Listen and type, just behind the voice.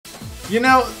You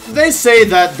know, they say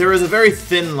that there is a very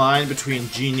thin line between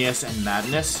genius and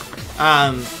madness.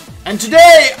 And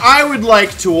today, I would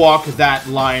like to walk that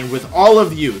line with all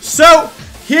of you. So,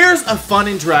 here's a fun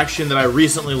interaction that I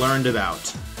recently learned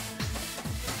about.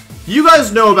 You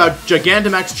guys know about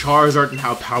Gigantamax Charizard and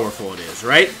how powerful it is,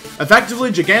 right?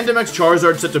 Effectively, Gigantamax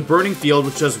Charizard sets a Burning Field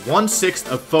which does 1/6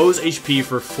 of foe's HP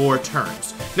for 4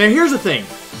 turns. Now here's the thing.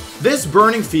 This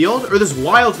Burning Field, or this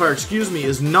Wildfire, excuse me,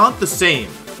 is not the same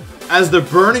as the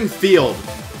Burning Field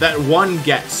that one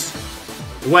gets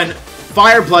when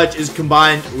Fire Pledge is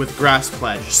combined with Grass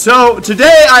Pledge. So,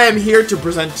 today I am here to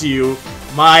present to you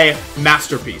my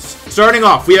masterpiece. Starting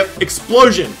off, we have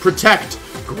Explosion, Protect,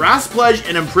 Grass Pledge,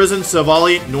 and Imprison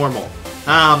Savali normal.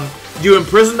 You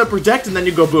imprison to protect, and then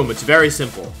you go boom. It's very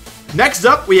simple. Next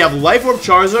up, we have Life Orb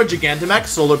Charizard, Gigantamax,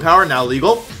 Solar Power, now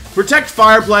legal. Protect,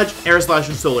 Fire Pledge, Air Slash,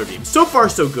 and Solar Beam. So far,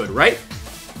 so good, right?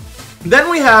 Then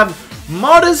we have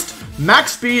Modest,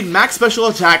 Max Speed, Max Special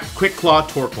Attack, Quick Claw,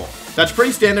 Torkoal. That's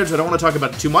pretty standard, so I don't want to talk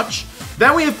about it too much.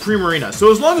 Then we have Primarina.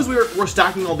 So as long as we're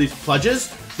stacking all these pledges,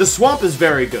 the Swamp is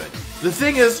very good. The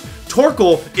thing is,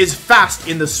 Torkoal is fast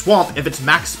in the Swamp if it's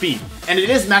max speed. And it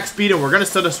is max speed, and we're going to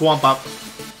set a Swamp up,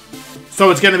 so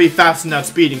it's going to be fast and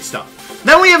outspeeding stuff.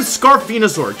 Then we have Scarf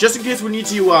Venusaur, just in case we need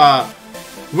to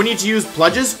use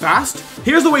pledges fast.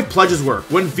 Here's the way pledges work.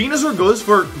 When Venusaur goes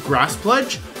for Grass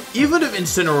Pledge, even if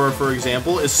Incineroar, for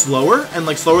example, is slower, and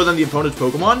like slower than the opponent's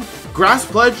Pokemon, Grass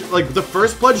Pledge, like the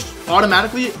first pledge,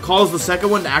 automatically calls the second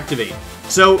one to activate.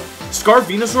 So, Scarf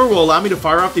Venusaur will allow me to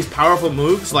fire off these powerful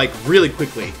moves, like, really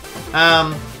quickly.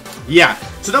 Yeah.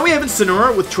 So then we have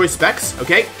Incineroar with Choice Specs,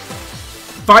 okay?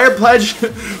 Fire Pledge,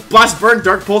 Blast Burn,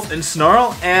 Dark Pulse, and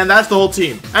Snarl, and that's the whole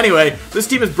team. Anyway, this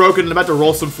team is broken, and I'm about to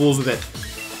roll some fools with it.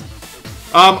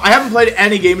 I haven't played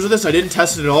any games with this, I didn't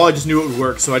test it at all, I just knew it would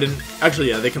work, so I didn't... Actually,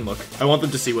 yeah, they can look. I want them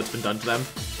to see what's been done to them.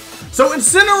 So,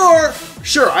 Incineroar,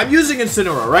 sure, I'm using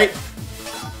Incineroar, right?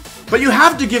 But you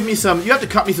have to give me some... You have to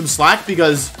cut me some slack,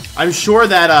 because I'm sure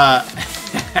that,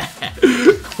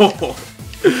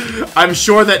 I'm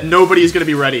sure that nobody's gonna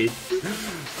be ready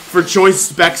for Choice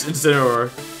Specs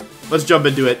Incineroar. Let's jump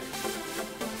into it.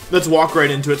 Let's walk right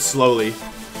into it slowly.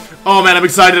 Oh man, I'm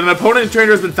excited. An opponent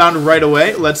trainer has been found right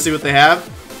away. Let's see what they have.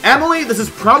 Emily, this is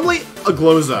probably a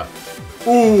Gloza.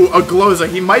 Ooh, a Gloza.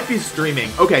 He might be streaming.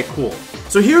 Okay, cool.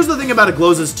 So here's the thing about a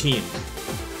Gloza's team.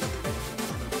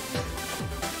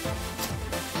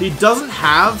 He doesn't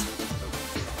have,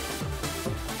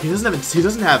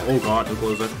 oh god, a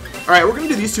Gloza. Alright, we're gonna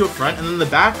do these two up front, and then in the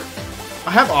back,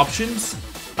 I have options.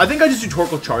 I think I just do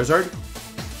Torkoal Charizard.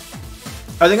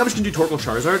 I think I'm just gonna do Torkoal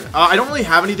Charizard. I don't really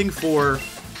have anything for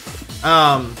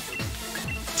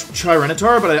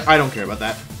Tyranitar, but I don't care about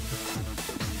that.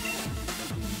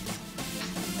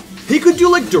 He could do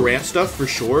like Durant stuff for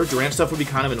sure. Durant stuff would be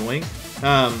kind of annoying.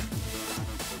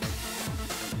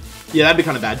 Yeah, that'd be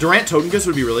kind of bad. Durant Togekiss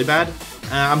would be really bad.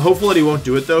 I'm hopeful that he won't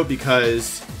do it though,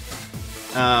 because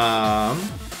I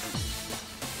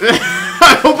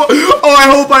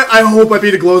hope I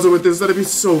beat a Gloza with this. That'd be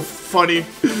so funny.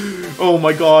 Oh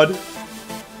my god.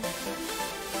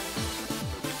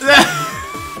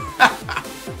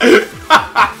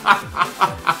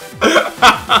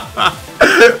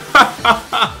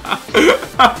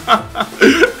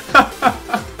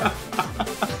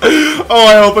 Oh,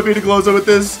 I hope I beat a Gloza with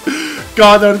this.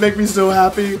 God, that would make me so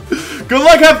happy. Good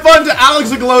luck, have fun to Alex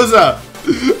Agloza.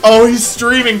 Oh, he's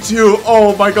streaming too.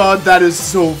 Oh my god, that is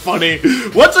so funny.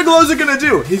 What's Agloza gonna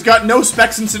do? He's got no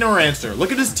Specs Incineroar answer.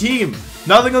 Look at his team.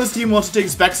 Nothing on this team wants to take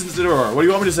Specs Incineroar. What do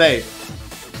you want me to say?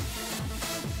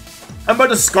 I'm about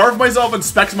to scarf myself and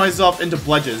Specs myself into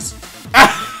pledges.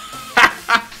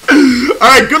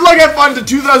 Alright, good luck, have fun to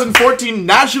 2014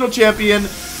 National Champion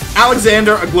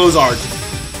Alexander Aglozard.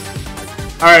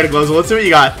 Alright, Agloza, let's see what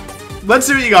you got. Let's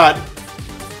see what you got.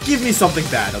 Give me something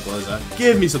bad, Agloza.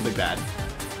 Give me something bad.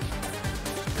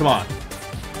 Come on.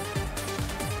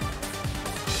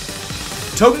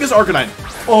 Togekiss Arcanine.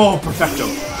 Oh, Perfecto.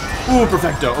 Ooh,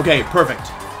 Perfecto. Okay,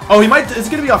 perfect. Oh, he might... It's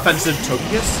gonna be offensive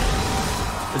Togekiss.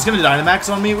 It's gonna Dynamax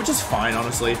on me, which is fine,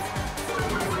 honestly.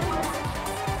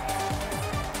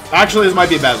 Actually, this might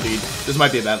be a bad lead. This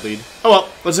might be a bad lead. Oh well,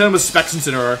 let's hit him with Specs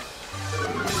Incineroar.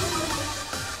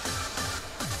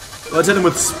 Let's hit him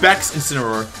with Specs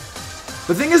Incineroar.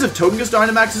 The thing is, if Togekiss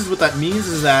Dynamaxes, what that means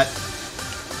is that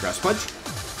Grass Pledge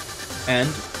and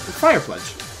Fire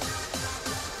Pledge.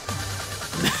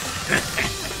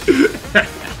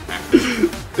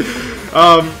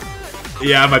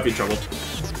 Yeah, I might be in trouble.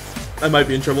 I might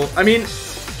be in trouble. I mean,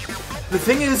 the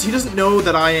thing is, he doesn't know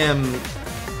that I am...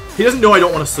 He doesn't know I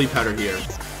don't want to Sleep Powder here.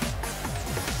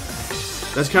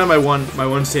 That's kind of my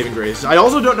one saving grace. I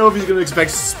also don't know if he's going to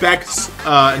expect Specs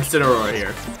Incineroar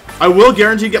here. I will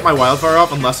guarantee get my Wildfire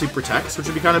off unless he protects, which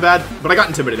would be kind of bad. But I got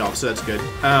Intimidated off, so that's good.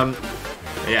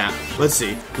 Yeah, let's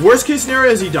see. Worst case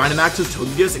scenario is he Dynamaxes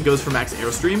Togekiss and goes for max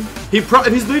Airstream.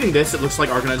 If he's leading this, it looks like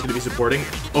Arcanine's going to be supporting.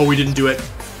 Oh, we didn't do it.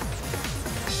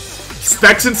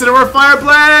 Specs Incineroar Fire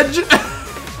Pledge!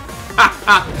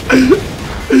 I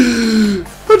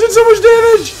did so much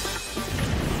damage!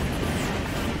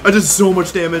 I did so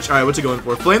much damage. Alright, what's it going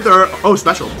for? Flamethrower. Oh,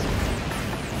 special.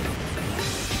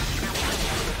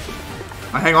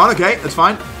 I hang on, okay, that's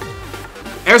fine.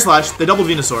 Air Slash, they double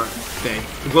Venusaur. Okay,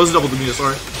 the glows double the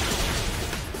Venusaur.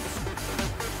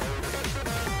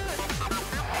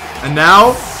 And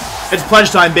now, it's pledge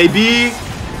time, baby!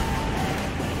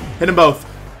 Hit them both.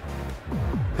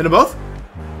 Hit them both?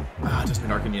 Ah, just an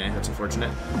Arcanine, that's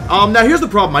unfortunate. Now here's the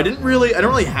problem. I don't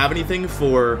really have anything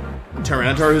for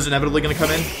Tyranitar, who's inevitably gonna come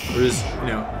in. Who's, you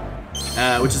know,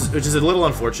 which is a little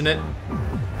unfortunate.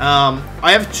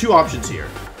 I have two options here.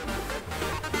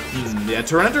 Yeah,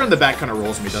 Tyranitar in the back kind of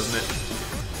rolls me, doesn't it?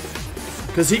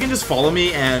 Because he can just follow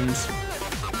me and...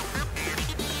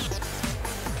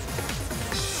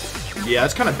 Yeah,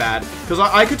 it's kind of bad. Because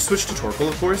I could switch to Torkoal,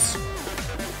 of course.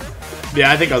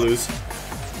 Yeah, I think I lose.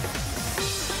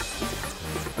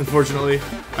 Unfortunately.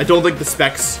 I don't think the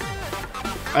Specs...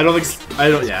 I don't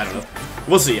know.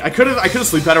 We'll see. I could have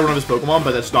Sleep Powder one of his Pokemon,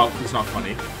 but it's not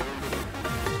funny.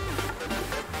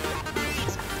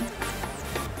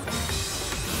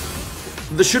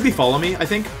 This should be Follow Me, I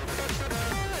think.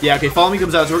 Yeah, okay, Follow Me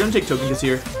comes out, so we're gonna take Togekiss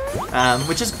here.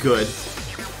 Which is good.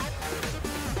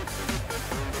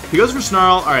 He goes for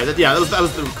Snarl. Alright, that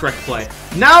was the correct play.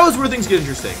 Now is where things get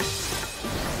interesting.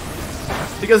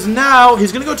 Because now,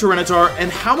 he's gonna go Tyranitar,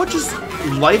 and how much is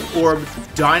Life Orb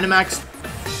Dynamax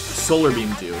Solar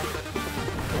Beam do?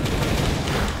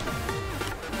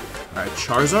 Alright,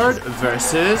 Charizard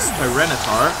versus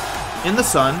Tyranitar in the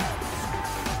sun.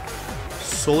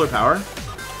 Solar Power.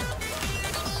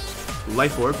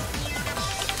 Life Orb.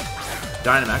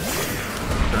 Dynamax.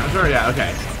 Tyranitar? Yeah,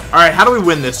 okay. Alright, how do we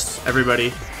win this,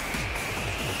 everybody?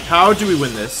 How do we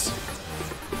win this?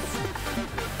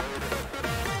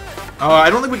 I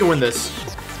don't think we can win this.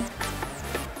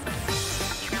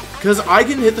 Because I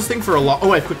can hit this thing for a lot.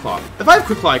 Oh, I have Quick Claw. If I have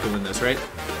Quick Claw, I can win this, right?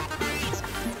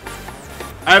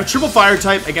 I have triple Fire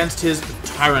type against his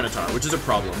Tyranitar, which is a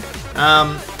problem.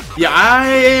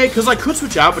 Yeah, because I could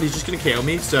switch out, but he's just going to KO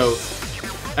me, so...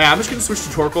 I'm just going to switch to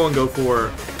Torkoal and go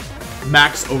for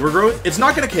Max Overgrowth. It's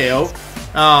not going to KO,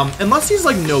 unless he's,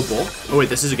 like, no bulk. Oh, wait,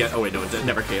 this is again... Oh, wait, no, it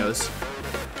never KOs.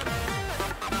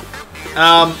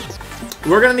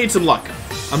 We're going to need some luck.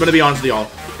 I'm going to be honest with y'all.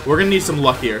 We're going to need some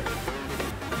luck here.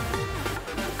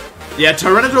 Yeah,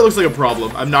 Tyranitar looks like a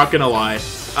problem. I'm not going to lie.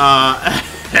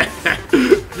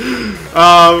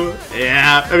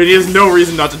 Yeah, I mean, he has no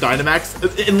reason not to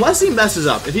Dynamax. Unless he messes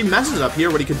up. If he messes up here,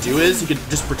 what he could do is he could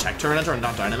just protect Tyranitar and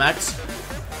not Dynamax.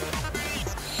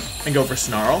 And go for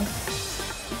Snarl.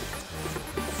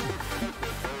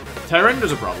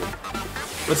 Tyranitar's a problem.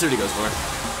 Let's see what he goes for.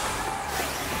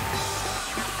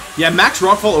 Yeah, Max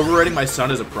Rockfall overriding my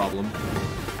Sun is a problem.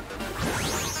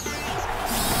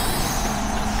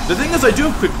 The thing is, I do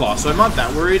have Quick Claw, so I'm not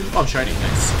that worried. Oh, shiny,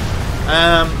 nice.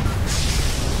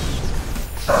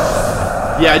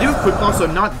 Yeah, I do have Quick Claw, so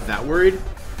I'm not that worried.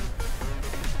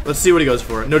 Let's see what he goes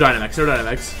for. No Dynamax, no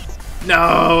Dynamax.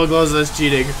 No, Glow's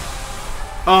cheating.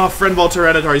 Oh, Friend Ball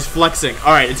Tyranitar, he's flexing.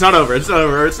 Alright, it's not over, it's not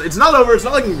over. It's not over, it's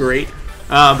not looking great.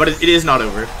 But it is not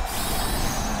over.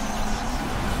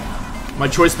 My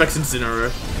Choice Specs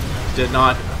Incineroar did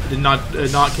not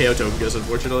KO Togekiss,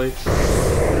 unfortunately.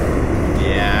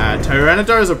 Yeah,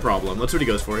 Tyranitar is a problem. That's what he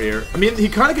goes for here. I mean, he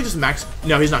kind of could just max...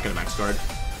 No, he's not going to max guard.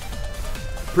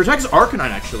 Protects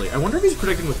Arcanine, actually. I wonder if he's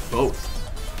protecting with both.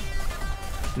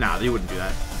 Nah, he wouldn't do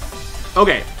that.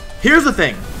 Okay, here's the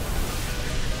thing.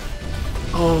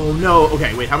 Oh, no.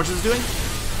 Okay, wait, how much is this doing?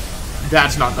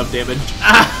 That's not enough damage.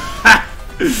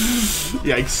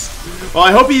 Yikes. Well,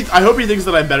 I hope he thinks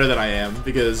that I'm better than I am,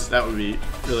 because that would be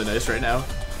really nice right now.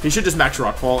 He should just max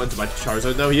Rockfall into my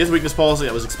Charizard, though. He has Weakness Policy,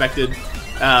 that was expected.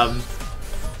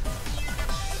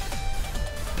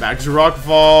 Max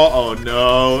Rockfall. Oh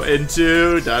no.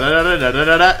 Into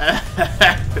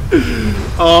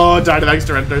Oh, Dynamax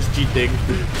Tyranitar's cheating.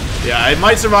 Yeah, I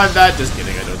might survive that. Just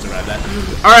kidding, I don't survive that.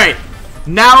 Alright.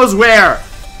 Now is where.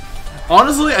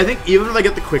 Honestly, I think even if I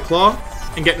get the Quick Claw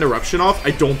and get an Eruption off,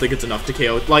 I don't think it's enough to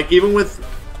KO. Like, even with...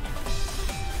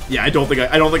 Yeah, I don't think I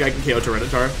can KO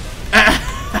Tyranitar.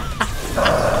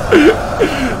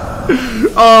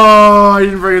 Oh, I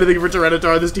didn't bring anything for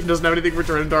Tyranitar. This team doesn't have anything for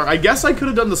Tyranitar. I guess I could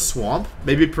have done the Swamp.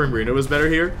 Maybe Primarina was better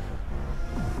here.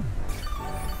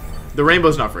 The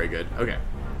Rainbow's not very good. Okay.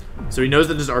 So he knows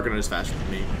that his Arcanine is faster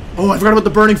than me. Oh, I forgot about the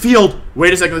Burning Field.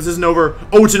 Wait a second, this isn't over.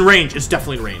 Oh, it's in range. It's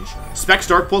definitely in range. Specs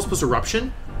Dark Pulse plus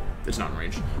Eruption? It's not in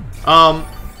range.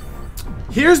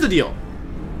 Here's the deal.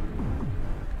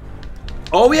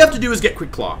 All we have to do is get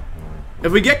Quick Claw.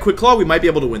 If we get Quick Claw, we might be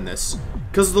able to win this.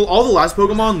 Because all the last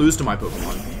Pokemon lose to my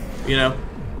Pokemon. You know?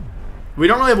 We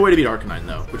don't really have a way to beat Arcanine,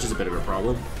 though, which is a bit of a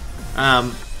problem.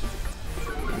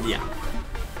 Yeah.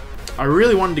 I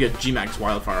really wanted to get G-Max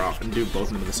Wildfire off and do both of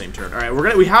them in the same turn.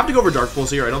 Alright, we have to go over Dark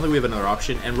Pulse here. I don't think we have another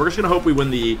option. And we're just gonna hope we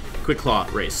win the Quick Claw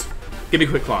race. Give me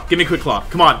Quick Claw. Give me Quick Claw.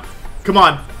 Come on. Come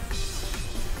on.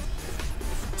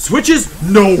 Switches?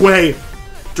 No way.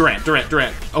 Durant.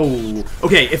 Oh.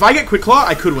 Okay, if I get Quick Claw,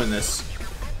 I could win this.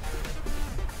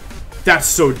 That's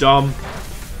so dumb.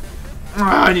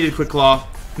 I needed Quick Claw.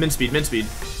 Min speed.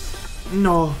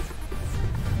 No.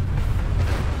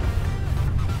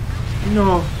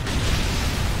 No.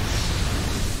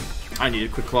 I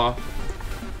needed Quick Claw.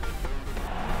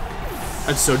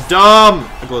 That's so dumb.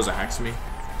 Agloza hacks me.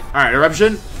 Alright,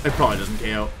 Eruption. It probably doesn't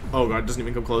KO. Oh god, it doesn't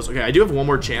even come close. Okay, I do have one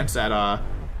more chance at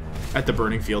the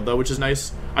Burning Field, though, which is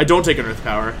nice. I don't take an Earth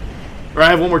Power. Or I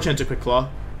have one more chance at Quick Claw.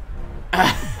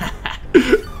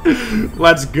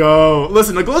 Let's go.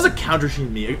 Listen, Agloza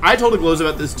counter-teamed me. I told Agloza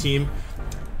about this team,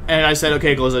 and I said,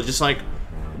 okay, Agloza,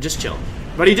 just chill.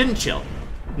 But he didn't chill.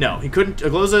 No, he couldn't.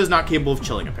 Agloza is not capable of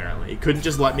chilling, apparently. He couldn't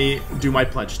just let me do my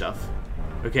pledge stuff.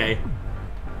 Okay.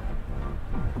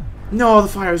 No, the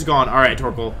fire's gone. Alright,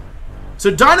 Torkoal. So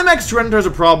Dynamax Tyranitar is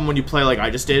a problem when you play like I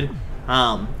just did.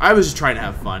 I was just trying to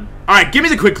have fun. Alright, give me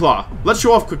the Quick Claw. Let's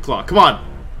show off Quick Claw. Come on.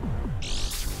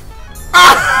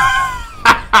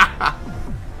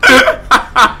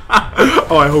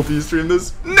 Oh, I hope you stream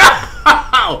this.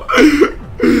 No!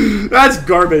 That's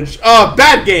garbage. Oh,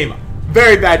 bad game.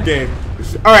 Very bad game.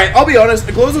 Alright, I'll be honest,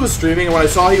 Agloza was streaming, and when I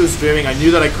saw he was streaming, I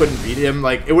knew that I couldn't beat him.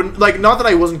 Like, it wouldn't, like, not that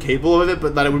I wasn't capable of it,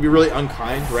 but that it would be really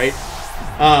unkind, right?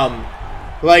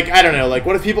 Like, I don't know, like,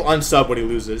 what if people unsub when he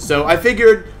loses? So, I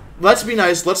figured, let's be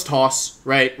nice, let's toss,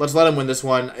 right? Let's let him win this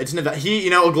one. It's an event. You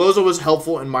know, Agloza was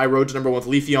helpful in my road to #1 with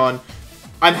Leafeon.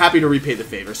 I'm happy to repay the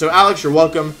favor. So, Alex, you're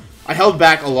welcome. I held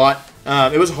back a lot.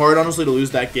 It was hard, honestly, to lose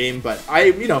that game, but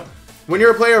you know, when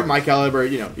you're a player of my caliber,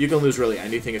 you know, you can lose really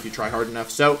anything if you try hard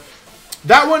enough. So,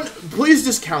 that one, please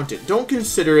discount it. Don't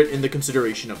consider it in the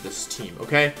consideration of this team,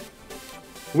 okay?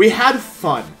 We had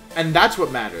fun, and that's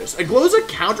what matters. Agloza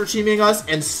counter-teaming us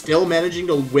and still managing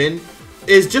to win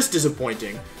is just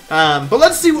disappointing. But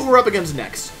let's see what we're up against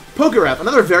next. Pokerep,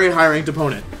 another very high-ranked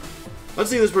opponent.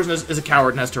 Let's see if this person is a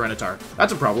coward and has Tyranitar.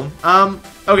 That's a problem.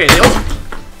 Okay,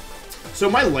 so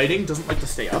my lighting doesn't like to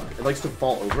stay up. It likes to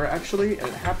fall over, actually, and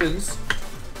it happens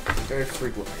very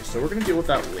frequently. So we're going to deal with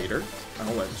that later. I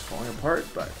don't know why it's falling apart,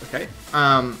 but okay.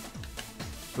 At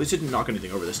least it didn't knock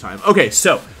anything over this time. Okay,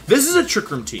 so this is a Trick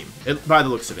Room team, by the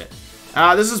looks of it.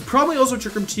 This is probably also a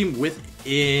Trick Room team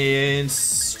within...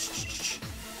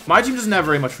 My team doesn't have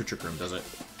very much for Trick Room, does it?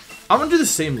 I'm going to do the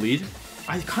same lead.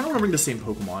 I kind of want to bring the same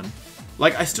Pokemon.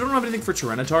 Like, I still don't have anything for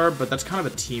Tyranitar, but that's kind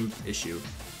of a team issue.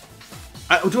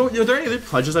 Are there any other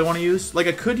pledges I want to use? Like,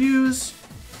 I could use...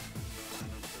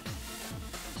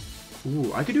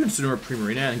 Ooh, I could do Incineroar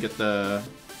Primarina and get the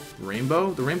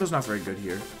Rainbow. The Rainbow's not very good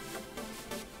here.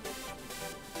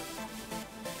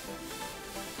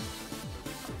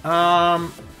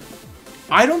 I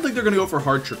don't think they're going to go for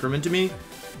hard Trick Room into me.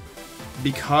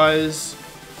 Because...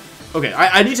 Okay,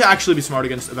 I need to actually be smart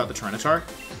about the Tyranitar.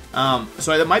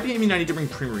 So that might mean I need to bring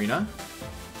Primarina.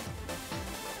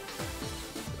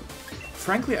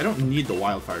 Frankly, I don't need the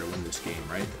Wildfire to win this game,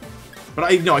 right? But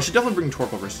I should definitely bring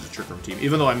Torkoal versus a Trick Room team,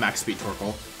 even though I'm max speed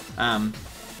Torkoal.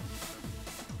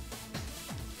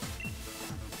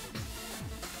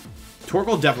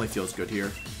 Torkoal definitely feels good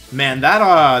here. Man, oh,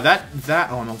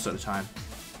 I'm almost out of time.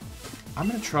 I'm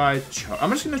just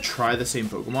gonna try the same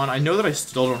Pokemon. I know that I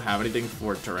still don't have anything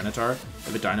for Tyranitar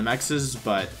if it Dynamaxes,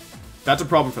 but that's a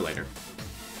problem for later.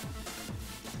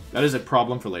 That is a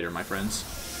problem for later, my friends.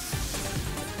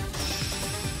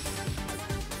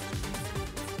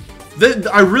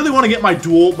 I really want to get my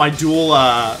dual,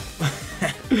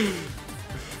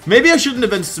 maybe I shouldn't have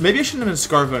been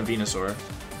Scarfo and Venusaur.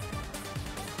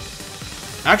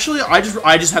 Actually, I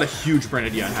just had a huge brain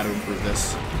idea on how to improve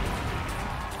this.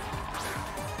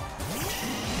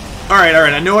 Alright,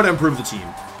 I know how to improve the team.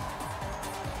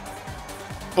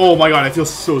 Oh my god, I feel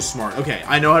so smart. Okay,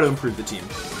 I know how to improve the team.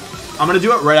 I'm gonna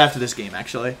do it right after this game,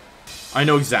 actually. I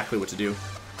know exactly what to do.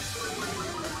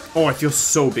 Oh, I feel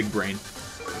so big brain.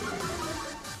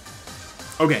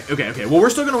 Okay. Well, we're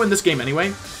still gonna win this game anyway.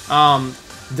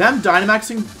 Them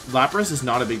Dynamaxing Lapras is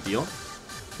not a big deal.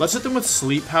 Let's hit them with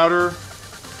Sleep Powder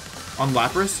on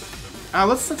Lapras.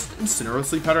 Let's Incinerate with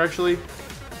Sleep Powder, actually.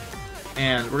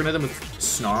 And we're gonna hit them with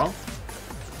Snarl.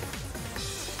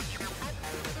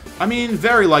 I mean,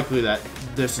 very likely that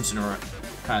this Incinerate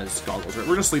has Goggles, right?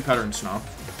 We're gonna Sleep Powder and Snarl,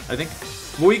 I think.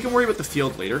 Well, we can worry about the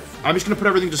field later. I'm just gonna put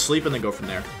everything to sleep and then go from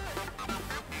there.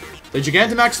 The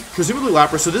Gigantamax, presumably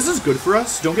Lapras, so this is good for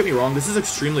us. Don't get me wrong, this is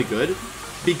extremely good.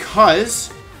 Because...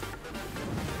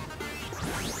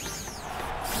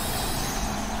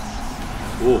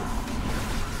 Ooh.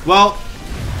 Well...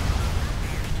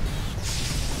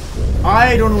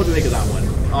 I don't know what to make of that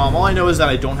one. All I know is that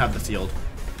I don't have the field.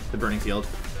 The Burning Field.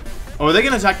 Oh, are they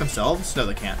gonna attack themselves? No,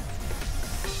 they can't.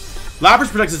 Lapras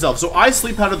protects itself, so I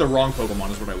Sleep Powder the wrong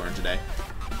Pokemon is what I learned today.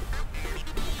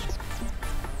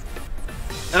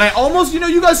 And I almost, you know,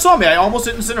 you guys saw me. I almost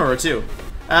hit Incineroar, too.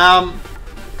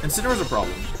 Incineroar's a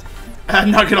problem. I'm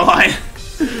not gonna lie.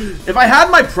 If I had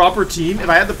my proper team, if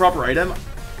I had the proper item,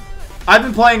 I've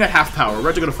been playing at half power. We're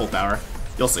about to go to full power.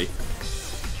 You'll see.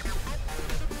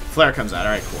 Flare comes out.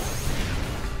 Alright, cool.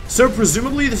 So,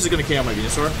 presumably, this is gonna KO my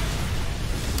Venusaur.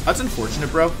 That's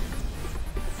unfortunate, bro.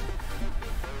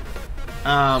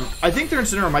 I think their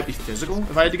Incineroar might be physical,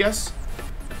 if I had to guess.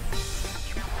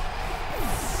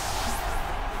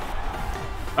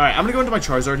 Alright, I'm gonna go into my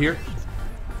Charizard here.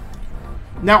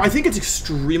 Now, I think it's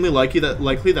extremely likely that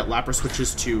Lapras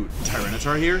switches to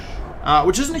Tyranitar here.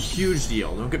 Which isn't a huge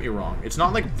deal, don't get me wrong. It's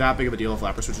not like that big of a deal if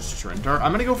Lapras switches to Tyranitar.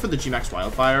 I'm gonna go for the G-Max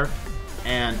Wildfire.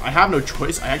 And I have no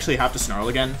choice. I actually have to Snarl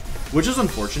again, which is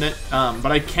unfortunate.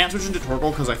 But I can't switch into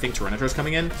Torkoal because I think Tyranitar is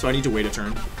coming in, so I need to wait a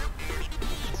turn.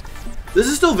 This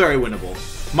is still very winnable.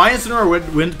 My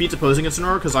Incineroar beats opposing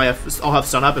Incineroar because I'll have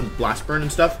Sun Up and Blast Burn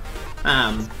and stuff.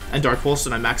 And Dark Pulse,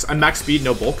 and I'm max speed,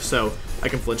 no bulk, so I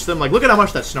can flinch them. Like, look at how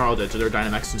much that Snarl did to their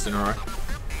Dynamax Incineroar.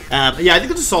 Yeah, I think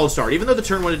it's a solid start, even though the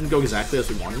turn one didn't go exactly as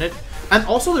we wanted it. And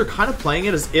also, they're kind of playing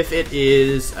it as if it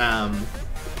is,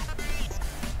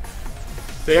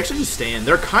 they actually just stay in.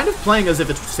 They're kind of playing as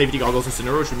if it's Safety Goggles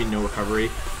Incineroar, which would mean no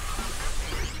recovery.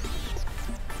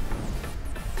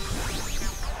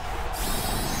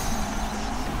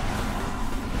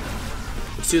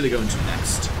 Let's see who they go into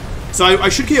next. So I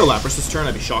should KO Lapras this turn.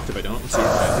 I'd be shocked if I don't. Let's see if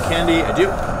I have the candy. I do.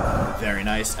 Very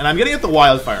nice. And I'm going to get the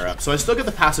Wildfire up, so I still get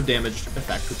the passive damage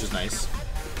effect, which is nice.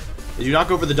 They do not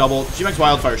go for the double. G-Max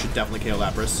Wildfire should definitely KO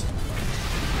Lapras.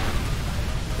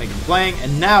 Thank you for playing.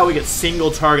 And now we get single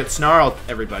target Snarl,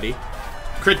 everybody.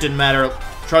 Crit didn't matter.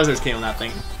 Charizard's KOing that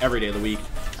thing every day of the week.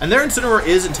 And their Incineroar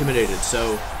is intimidated,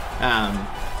 so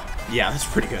yeah, that's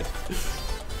pretty good.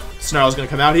 Snarl's gonna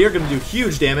come out here, gonna do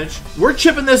huge damage. We're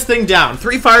chipping this thing down.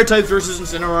 3 fire types versus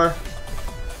Incineroar.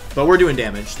 But we're doing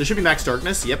damage. This should be max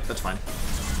darkness. Yep, that's fine.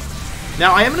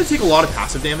 Now, I am gonna take a lot of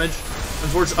passive damage.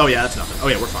 Unfortunately, oh yeah, that's nothing. Oh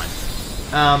yeah, we're fine.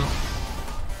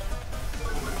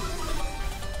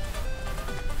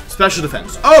 Special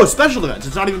defense. Oh, special defense.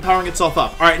 It's not even powering itself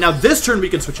up. Alright, now this turn we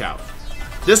can switch out.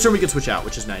 This turn we can switch out,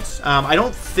 which is nice. I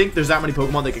don't think there's that many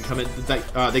Pokemon they can come in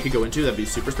that they could go into that'd be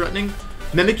super threatening.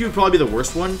 Mimikyu would probably be the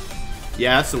worst one.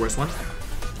 Yeah, that's the worst one.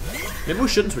 Maybe we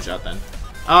shouldn't switch out then.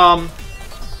 I'm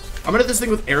gonna hit this thing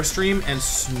with Airstream and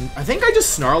I think I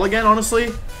just Snarl again,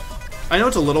 honestly. I know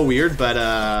it's a little weird, but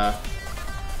I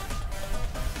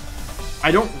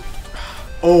don't.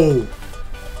 Oh,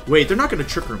 wait, they're not gonna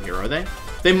Trick Room here, are they?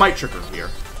 They might Trick Room here.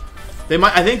 They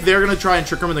might. I think they're gonna try and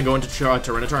Trick Room and then go into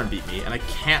Tyranitar and beat me, and I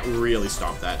can't really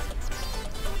stop that.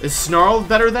 Is Snarl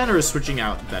better then, or is switching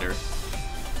out better?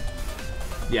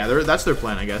 Yeah, that's their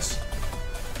plan, I guess.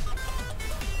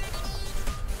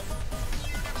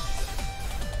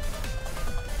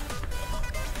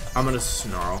 I'm gonna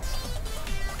Snarl.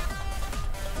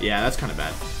 Yeah, that's kind of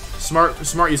bad.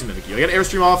 Smart using Mimikyu. I got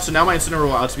Airstream off, so now my Incineroar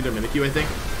will outspeed their Mimikyu, I think.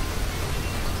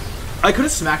 I could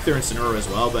have smacked their Incineroar as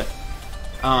well, but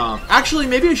actually,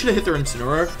 maybe I should have hit their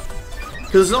Incineroar.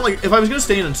 Because it's not like, if I was going to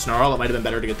stay in Snarl, it might have been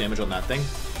better to get damage on that thing.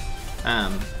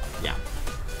 Yeah.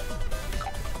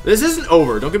 This isn't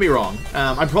over, don't get me wrong.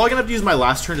 I'm probably going to have to use my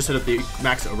last turn to set up the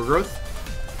max overgrowth.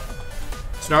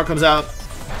 Snarl comes out.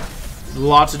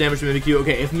 Lots of damage to Mimikyu.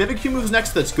 Okay, if Mimikyu moves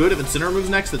next, that's good. If Incineroar moves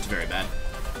next, that's very bad.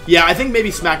 Yeah, I think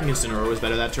maybe smacking Incineroar was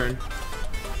better that turn.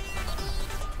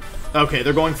 Okay,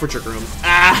 they're going for Trick Room.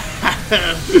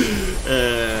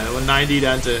 190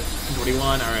 down to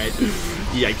 21. All right.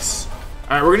 Yikes.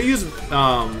 All right, we're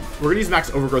gonna use Max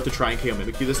Overgrowth to try and KO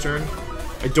Mimikyu this turn.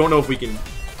 I don't know if we can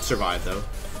survive though.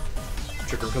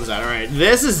 Trick Room comes out. All right,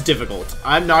 this is difficult.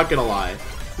 I'm not gonna lie.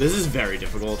 This is very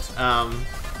difficult.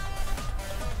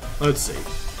 Let's see.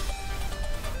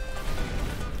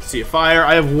 See a fire.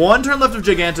 I have 1 turn left of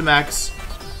Gigantamax.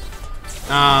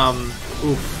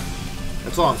 Oof.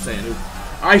 That's all I'm saying.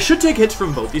 Oof. I should take hits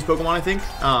from both these Pokemon, I think.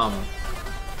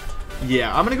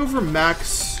 Yeah, I'm gonna go for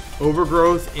Max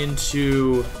Overgrowth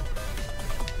into...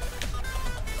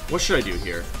 What should I do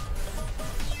here?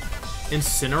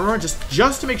 Incineroar,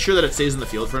 just to make sure that it stays in the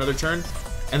field for another turn.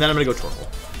 And then I'm gonna go Torkoal.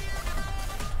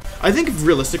 I think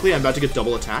realistically I'm about to get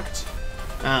double attacked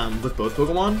with both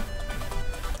Pokemon,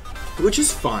 which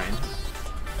is fine.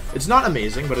 It's not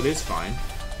amazing, but it is fine.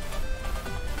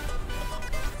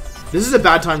 This is a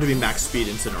bad time to be max speed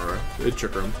Incineroar. It'd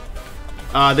trick him.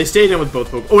 They stayed in with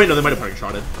both Pokemon. Oh wait, no, they might have parting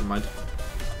shotted. Never mind.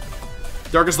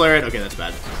 Darkest Lariat. Okay, that's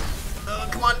bad.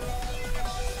 Come on.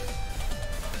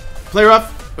 Play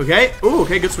rough. Okay. Ooh,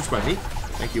 okay, good switch by me.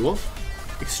 Thank you, Wolf.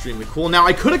 Extremely cool. Now,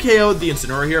 I could have KO'd the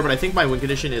Incineroar here, but I think my win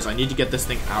condition is I need to get this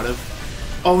thing out of...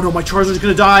 Oh, no, my Charizard's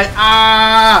gonna die.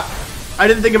 Ah! I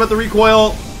didn't think about the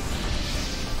recoil.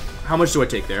 How much do I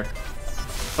take there?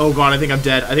 Oh, God, I think I'm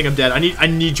dead. I think I'm dead. I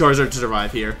need Charizard to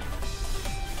survive here.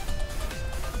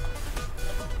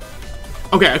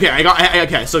 Okay, okay,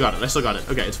 okay, I still got it. I still got it.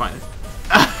 Okay, it's fine.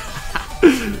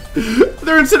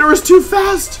 Their Incineroar's too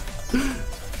fast.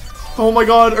 Oh my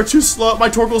god, or too slow. My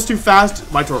Torkoal's too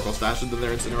fast. My Torkoal's faster than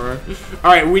their Incineroar.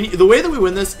 Alright, the way that we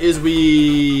win this is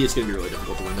it's gonna be really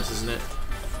difficult to win this, isn't it?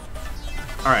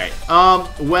 Alright,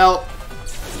 well...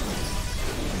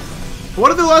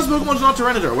 What if the last Pokemon's not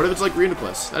Tyranitar? What if it's like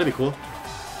Reuniclus? That'd be cool.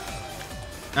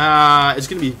 It's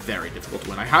gonna be very difficult to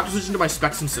win. I have to switch into my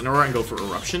Specs Incineroar and go for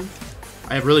Eruption.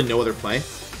 I have really no other play.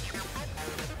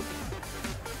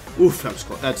 Oof, that was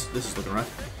close. This is looking rough.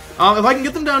 If I can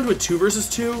get them down to a 2 versus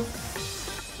 2...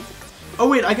 Oh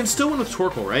wait, I can still win with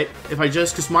Torkoal, right? If I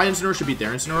just... Because my Incineroar should beat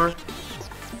their Incineroar.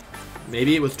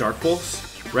 Maybe with Dark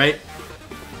Pulse, right?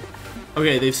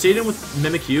 Okay, they've stayed in with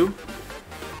Mimikyu.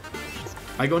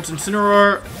 I go into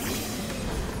Incineroar.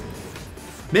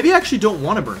 Maybe I actually don't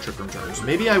want to burn Trick Room turns.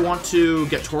 Maybe I want to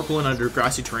get Torkoal in under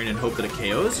grassy terrain and hope that it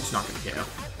KOs. It's not going to KO.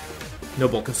 No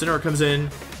Bulk Incineroar comes in.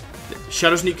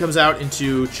 Shadow Sneak comes out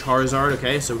into Charizard.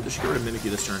 Okay, so they should get rid of Mimikyu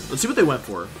this turn. Let's see what they went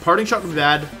for. Parting Shot would be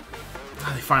bad.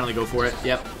 Ah, they finally go for it.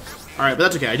 Yep. Alright, but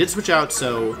that's okay. I did switch out,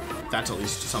 so that's at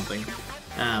least something.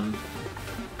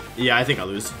 Yeah, I think I'll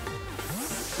lose.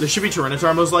 This should be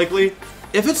Tyranitar, most likely.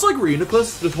 If it's like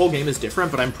Reuniclus, the whole game is different,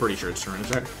 but I'm pretty sure it's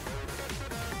Tyranitar.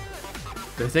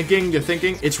 They're thinking.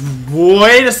 It's...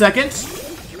 Wait a second!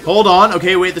 Hold on.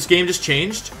 Okay, wait, this game just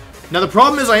changed. Now, the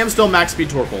problem is I am still max speed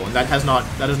Torkoal, and that has not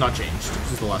changed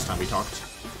since the last time we talked.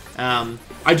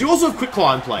 I do also have Quick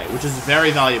Claw in play, which is very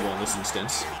valuable in this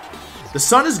instance. The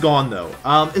sun is gone, though.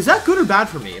 Is that good or bad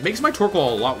for me? It makes my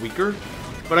Torkoal a lot weaker,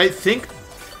 but I think...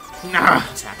 Nah,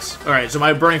 attacks. Alright, so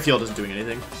my Burning Field isn't doing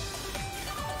anything.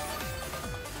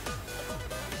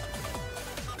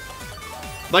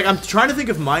 Like, I'm trying to think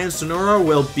if my Incineroar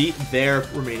will beat their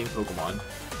remaining Pokemon.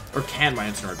 Or can my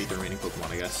Incineroar beat their remaining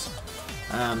Pokemon, I guess.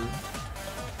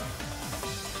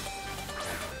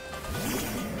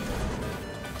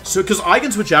 So, because I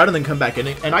can switch out and then come back in,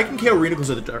 and I can KO Reuniclus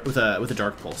with a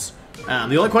Dark Pulse.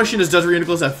 The only question is, does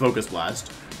Reuniclus have Focus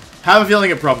Blast? Have a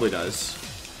feeling it probably does.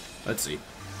 Let's see.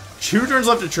 2 turns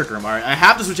left to Trick Room. Alright, I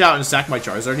have to switch out and sack my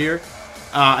Charizard here.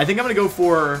 I think I'm going to go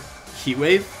for Heat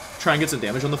Wave, try and get some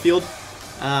damage on the field.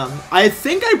 I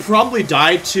think I probably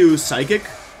die to Psychic.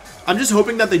 I'm just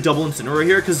hoping that they double Incineroar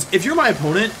here, because if you're my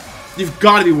opponent, you've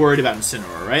got to be worried about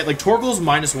Incineroar, right? Like, Torkoal's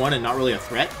 -1 and not really a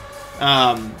threat.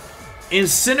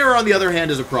 Incineroar, on the other hand,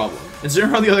 is a problem.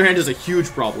 Incineroar, on the other hand, is a huge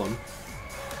problem.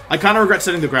 I kind of regret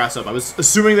setting the grass up. I was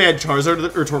assuming they had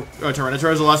Charizard or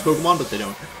Tyranitar as the last Pokemon, but they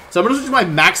don't. So I'm going to switch my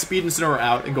max speed Incineroar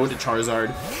out and go into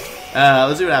Charizard.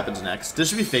 Let's see what happens next. This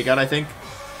should be Fake Out, I think.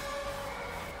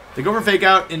 They go for Fake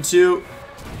Out into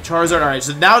Charizard. Alright,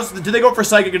 so now, do they go for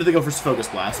Psychic or do they go for Focus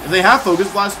Blast? If they have Focus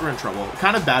Blast, we're in trouble.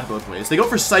 Kind of bad both ways. They go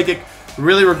for Psychic.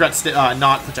 Really regret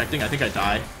not protecting. I think I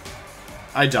die.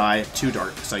 I die to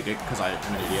Dark Psychic because I'm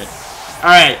an idiot.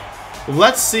 Alright,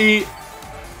 let's see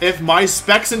if my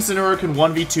Specs Incineroar can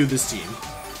 1v2 this team.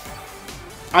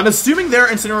 I'm assuming their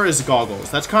Incineroar is Goggles.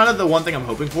 That's kind of the one thing I'm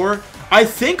hoping for. I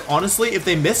think, honestly, if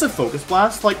they miss a Focus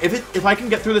Blast, like, if I can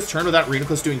get through this turn without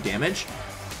Reuniclus doing damage,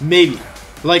 maybe.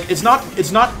 Like, it's not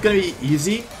gonna be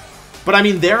easy, but I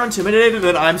mean, they're intimidated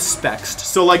and I'm Spexed.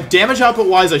 So, like, damage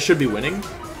output-wise, I should be winning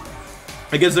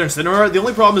against their Incineroar. The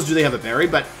only problem is, do they have a Berry?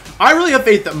 But I really have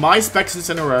faith that my Specs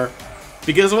Incineroar,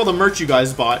 because of all the merch you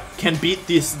guys bought, can beat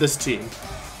this team.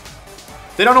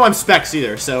 They don't know I'm Specs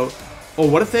either, so... Oh,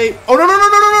 what if they... Oh, no!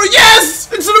 Yes!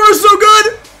 Incineroar is so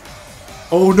good!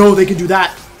 Oh, no, they can do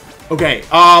that. Okay,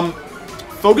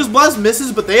 Focus Blast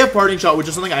misses, but they have Parting Shot, which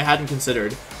is something I hadn't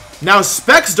considered. Now,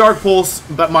 Specs Dark Pulse,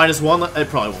 but -1, it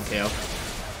probably won't KO.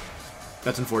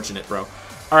 That's unfortunate, bro.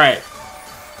 Alright.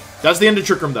 That's the end of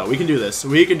Trick Room, though. We can do this.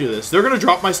 We can do this. They're going to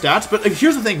drop my stats, but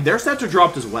here's the thing. Their stats are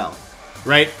dropped as well,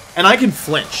 right? And I can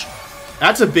flinch.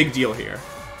 That's a big deal here.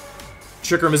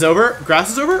 Trick Room is over.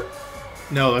 Grass is over?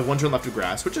 No, I have 1 turn left of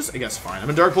Grass, which is, I guess, fine. I'm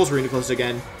in Dark Pulse Arena Close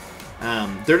again. I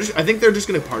think they're just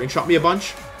going to parting shot me a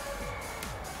bunch.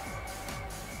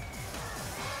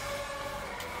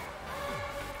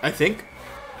 I think.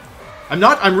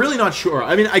 I'm really not sure.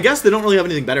 I mean, I guess they don't really have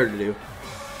anything better to do.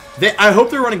 I hope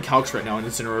they're running Calcs right now in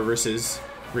Incineroar versus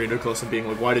Reno Close and being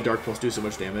like, why did Dark Pulse do so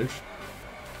much damage?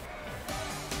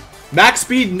 Max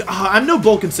speed, I'm no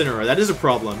Bulk Incineroar, that is a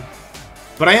problem.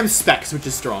 But I am Specs, which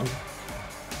is strong.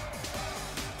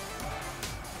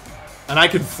 And I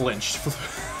can flinch.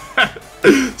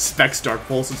 Specs Dark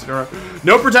Pulse Incineroar.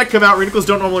 No Protect come out, Reno Close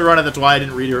don't normally run it, that's why I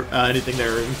didn't read anything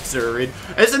there in Incineroar read.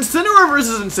 It's Incineroar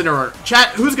versus Incineroar. Chat,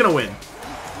 who's gonna win?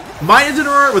 My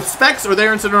Incineroar with Specs or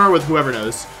their Incineroar with whoever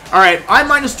knows? Alright, I'm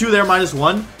 -2, they're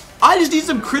 -1. I just need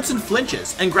some crits and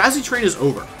flinches, and Grassy Terrain is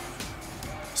over.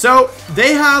 So,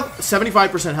 they have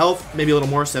 75% health, maybe a little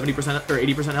more, 70% or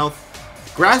 80% health.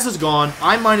 Grass is gone,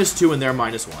 I'm -2 and they're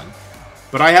 -1.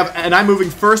 But I'm moving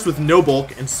first with no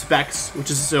bulk and Specs, which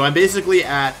is, so I'm basically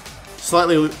at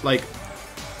slightly, like,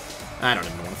 I don't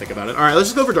even want to think about it. Alright, let's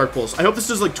just go for Dark Pulse. I hope this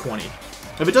does like 20.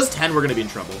 If it does 10, we're going to be in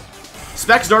trouble.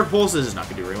 Specs Dark Pulse is not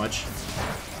going to do very much.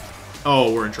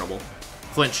 Oh, we're in trouble.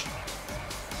 Flinch.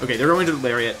 Okay, they're going to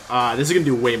Lariat. This is going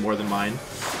to do way more than mine.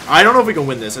 I don't know if we can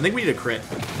win this. I think we need a crit.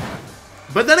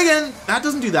 But then again, that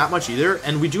doesn't do that much either.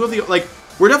 And we do have the, like,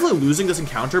 we're definitely losing this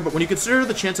encounter, but when you consider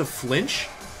the chance of flinch,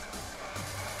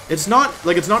 it's not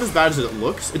as bad as it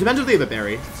looks. It depends if they have a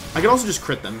berry. I can also just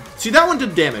crit them. See, that one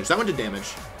did damage. That one did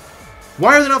damage.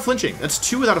 Why are they not flinching? That's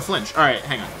 2 without a flinch. Alright,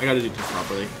 hang on. I gotta do this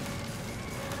properly.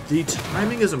 The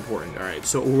timing is important. Alright,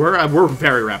 so we're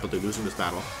very rapidly losing this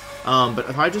battle. But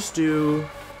if I just do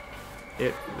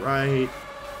it right...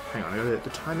 Hang on, I gotta get the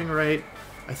timing right.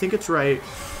 I think it's right.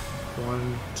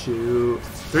 1, 2,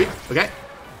 3. Okay.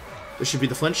 This should be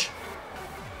the flinch.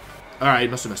 Alright,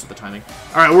 must have messed with the timing.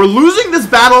 Alright, we're losing this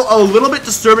battle a little bit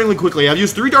disturbingly quickly. I've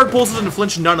used 3 Dark Pulses and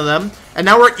flinched none of them. And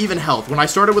now we're at even health, when I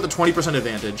started with a 20%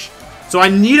 advantage. So I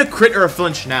need a crit or a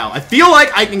flinch now. I feel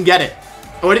like I can get it.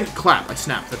 Oh, I didn't clap. I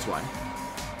snapped, that's why.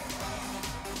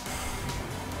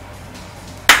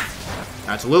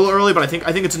 That's a little early, but I think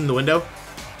it's in the window.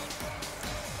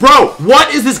 Bro,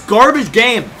 what is this garbage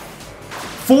game?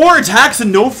 4 attacks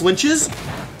and no flinches?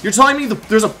 You're telling me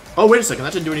there's a... Oh, wait a second.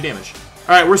 That didn't do any damage.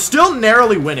 Alright, we're still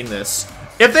narrowly winning this.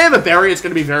 If they have a berry, it's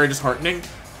going to be very disheartening.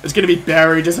 It's going to be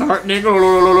very disheartening.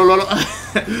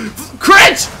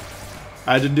 Crit!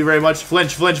 I didn't do very much.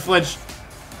 Flinch, flinch, flinch.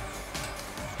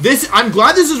 I'm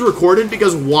glad this is recorded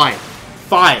because why?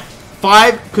 5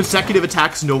 consecutive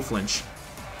attacks, no flinch.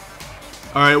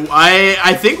 Alright,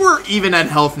 I think we're even at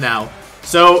health now.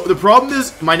 So, the problem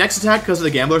is, my next attack, because of the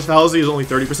Gambler's Fallacy, is only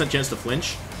 30% chance to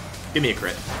flinch. Give me a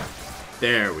crit.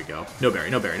 There we go. No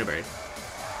berry, no berry, no berry.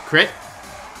 Crit.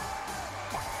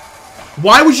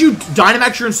 Why would you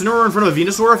Dynamax your Incineroar in front of a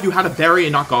Venusaur if you had a berry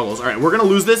and not goggles? Alright, we're going to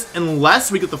lose this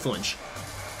unless we get the flinch.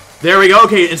 There we go.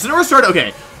 Okay, Incineroar started.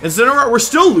 Okay, Incineroar, we're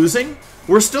still losing.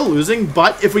 We're still losing,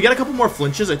 but if we get a couple more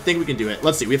flinches, I think we can do it.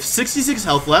 Let's see. We have 66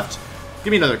 health left. Give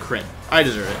me another crit. I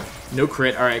deserve it. No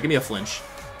crit. Alright, give me a flinch.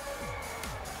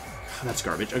 That's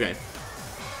garbage. Okay.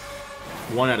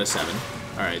 1 out of 7.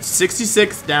 Alright,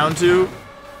 66 down to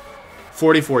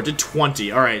 44. Did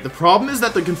 20. Alright, the problem is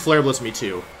that they can Flare Blitz me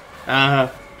too.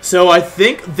 So I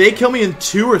think they kill me in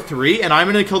 2 or 3, and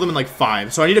I'm going to kill them in like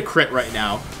 5. So I need a crit right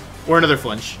now. Or another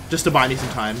flinch, just to buy me some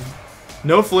time.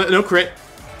 No crit.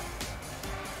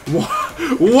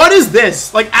 What is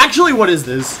this? Like, actually, what is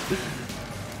this?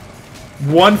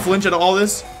 1 flinch out of all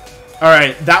this?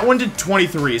 Alright, that one did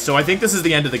 23, so I think this is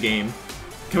the end of the game.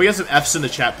 Can we get some Fs in the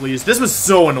chat, please? This was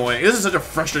so annoying. This is such a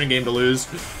frustrating game to lose.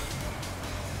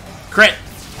 Crit!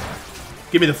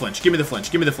 Give me the flinch, give me the flinch,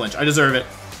 give me the flinch. I deserve it.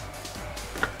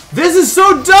 This is so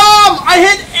dumb! I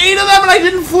hit 8 of them and I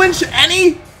didn't flinch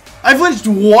any! I flinched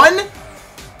 1?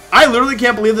 I literally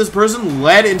can't believe this person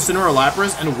led Incineroar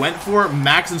Lapras and went for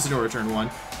Max Incineroar turn 1.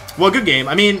 Well, good game.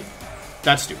 I mean,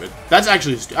 that's stupid. That's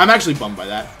actually I'm actually bummed by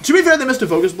that. To be fair, they missed a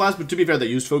Focus Blast, but to be fair, they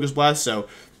used Focus Blast, so...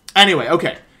 Anyway,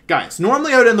 okay. Guys,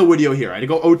 normally I would end the video here. I'd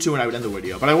go 0-2 and I would end the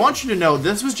video. But I want you to know,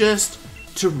 this was just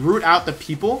to root out the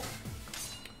people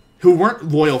who weren't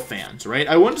loyal fans, right?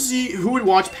 I wanted to see who would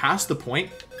watch past the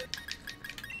point.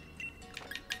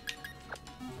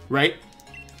 Right?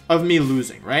 Of me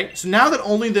losing, right? So now that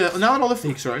all the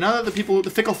fakes are, now that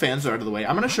the fickle fans are out of the way,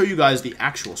 I'm going to show you guys the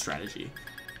actual strategy.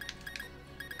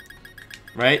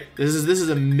 right? This is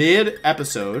a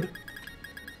mid-episode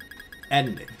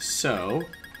ending. So,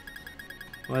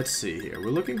 let's see here.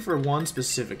 We're looking for one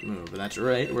specific move, and that's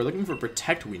right. We're looking for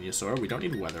Protect Venusaur. We don't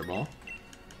need Weather Ball.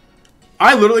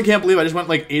 I literally can't believe I just went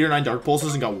like 8 or 9 Dark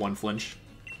Pulses and got 1 flinch.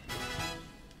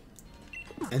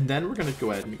 And then we're going to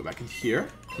go ahead and go back in here.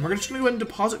 And we're just going to go ahead and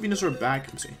deposit Venusaur back.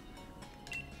 Let's see.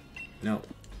 No.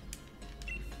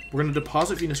 We're going to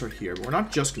deposit Venusaur here, but we're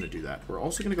not just going to do that. We're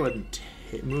also going to go ahead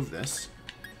and move this.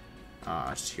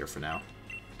 Just here for now.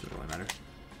 Doesn't really matter.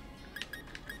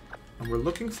 And we're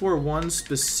looking for one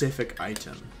specific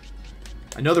item.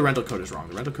 I know the rental code is wrong.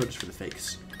 The rental code is for the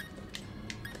fakes.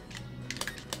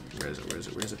 Where is it? Where is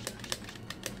it? Where is it?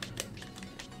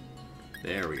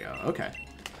 There we go. Okay.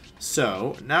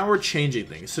 So, now we're changing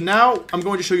things. So now, I'm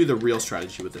going to show you the real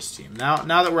strategy with this team. Now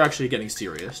that we're actually getting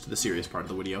serious, to the serious part of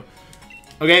the video.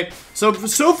 Okay, so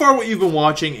far what you've been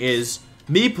watching is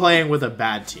me playing with a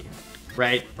bad team,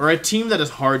 right? Or a team that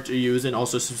is hard to use and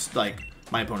also, like,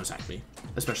 my opponents hack me.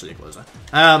 Especially Eclosa.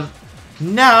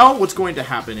 Now, what's going to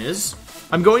happen is,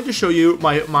 I'm going to show you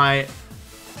my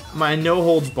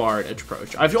no-holds-barred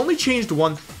approach. I've only changed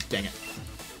one... Dang it.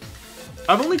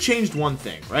 I've only changed one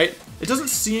thing, right? It doesn't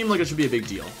seem like it should be a big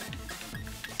deal.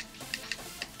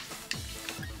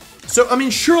 So, I mean,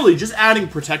 surely just adding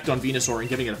Protect on Venusaur and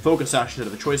giving it a focus action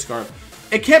instead of a Choice Scarf,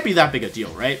 it can't be that big a deal,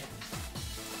 right?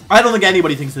 I don't think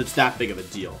anybody thinks it's that big of a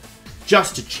deal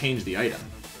just to change the item.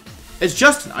 It's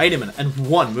just an item and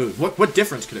one move. What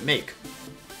difference could it make?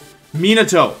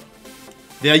 Minato.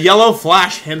 The Yellow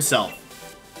Flash himself.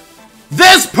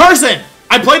 This person!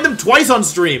 I played them twice on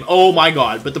stream. Oh my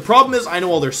god. But the problem is I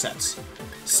know all their sets.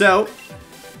 So,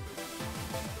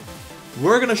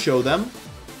 we're going to show them.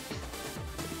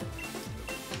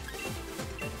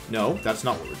 No, that's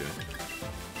not what we're doing.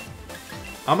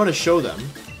 I'm going to show them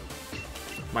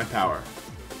my power.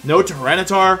 No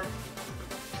Tyranitar.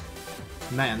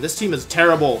 Man, this team is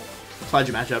terrible. Pledge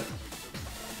matchup.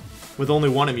 With only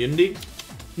 1 immunity.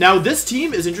 Now, this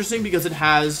team is interesting because it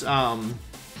has Taunt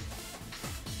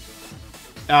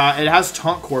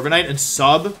Corviknight and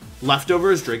sub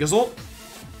leftovers Dracozolt.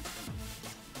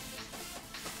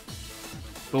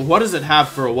 But what does it have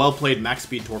for a well-played max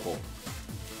speed Torkoal?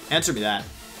 Answer me that.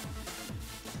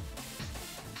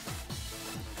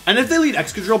 And if they lead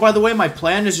Excadrill, by the way, my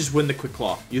plan is just win the Quick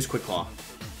Claw. Use Quick Claw.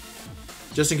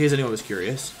 Just in case anyone was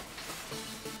curious.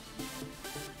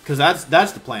 Because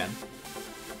that's the plan.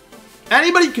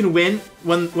 Anybody can win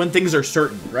when things are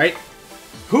certain, right?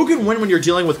 Who can win when you're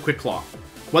dealing with Quick Claw?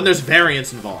 When there's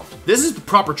variance involved. This is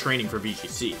proper training for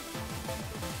VGC.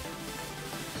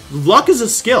 Luck is a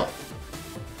skill.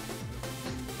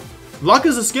 Luck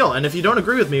is a skill, and if you don't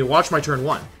agree with me, watch my turn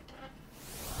 1.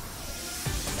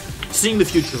 Seeing the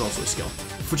future is also a skill,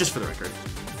 just for the record.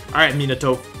 Alright,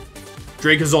 Minato.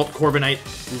 Dracozolt, Corviknight,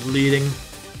 leading.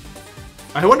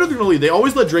 I wonder if they're going to lead. They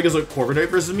always let Dracozolt, Corviknight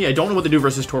versus me. I don't know what they do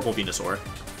versus Torkoal, Venusaur.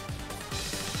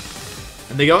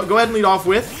 And they go ahead and lead off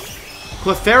with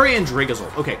Clefairy and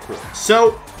Dracozolt. Okay, cool.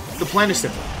 So, the plan is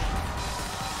simple.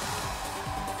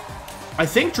 I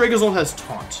think Dracozolt has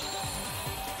Taunt.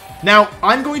 Now,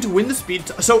 I'm going to win the speed...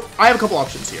 So, I have a couple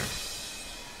options here.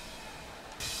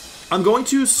 I'm going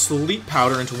to Sleep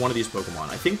Powder into one of these Pokemon.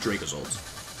 I think Dracozolt.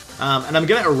 And I'm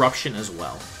going to Eruption as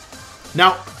well.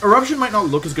 Now, Eruption might not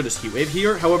look as good as Heat Wave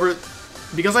here. However,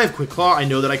 because I have Quick Claw, I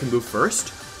know that I can move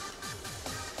first.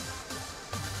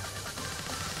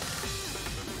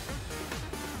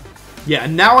 Yeah,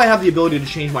 and now I have the ability to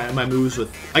change my moves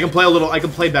with... I can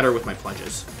play better with my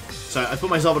Pledges. So I put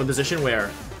myself in a position where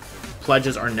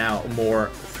Pledges are now more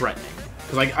threatening.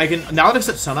 Because I can... Now that I've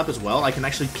set Sun up as well, I can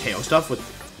actually KO stuff with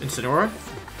Incineroar.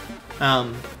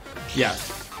 Yeah.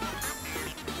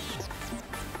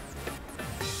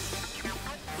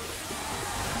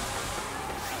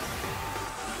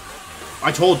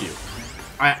 I told you.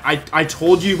 I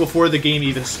told you before the game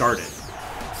even started.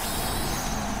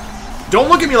 Don't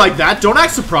look at me like that. Don't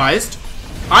act surprised.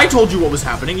 I told you what was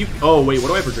happening. Oh, wait. What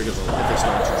do I have for Dracozolt? If they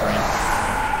still extra train.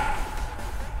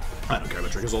 I don't care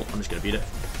about Dracozolt. I'm just going to beat it.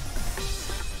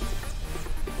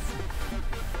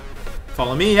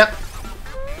 Follow me. Yep.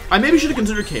 I maybe should have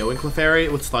considered KOing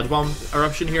Clefairy with Sludge Bomb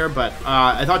Eruption here, but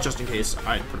I thought just in case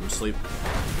I'd put him to sleep.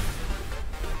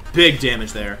 Big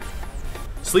damage there.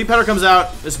 Sleep Powder comes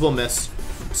out. This will miss.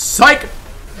 Psych!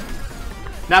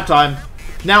 Nap time.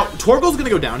 Now, Torkoal's going to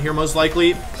go down here, most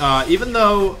likely. Even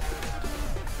though...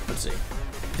 Let's see.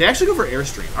 They actually go for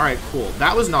Airstream. Alright, cool.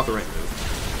 That was not the right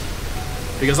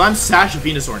move. Because I'm Sash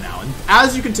Venusaur now. And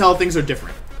as you can tell, things are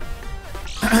different.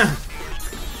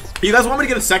 You guys want me to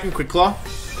get a second Quick Claw?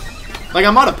 Like,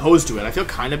 I'm not opposed to it. I feel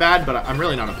kind of bad, but I'm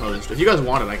really not opposed. If you guys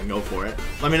want it, I can go for it.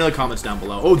 Let me know in the comments down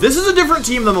below. Oh, this is a different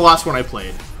team than the last one I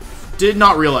played. Did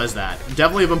not realize that.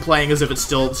 Definitely have been playing as if it's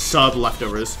still sub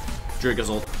leftovers.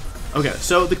 Drizzle. Okay,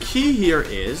 so the key here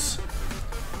is...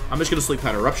 I'm just going to Sleep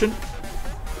Pad Eruption.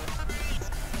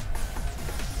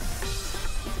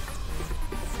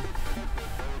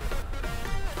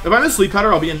 If I'm a Sleep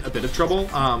Powder, I'll be in a bit of trouble,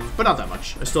 but not that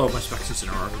much. I still have my Specs and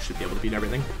Cinerar, who should be able to beat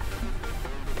everything.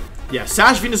 Yeah,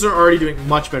 Sash Venus are already doing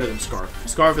much better than Scarf.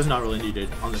 Scarf is not really needed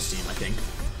on this team, I think.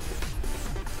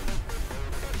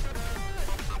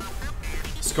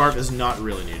 Scarf is not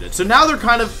really needed. So now they're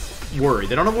kind of worried.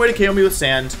 They don't have a way to KO me with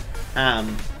Sand.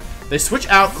 They switch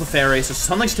out Clefairy, so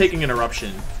Sunlight's taking an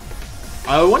Eruption.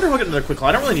 I wonder if I'll get another Quick Claw.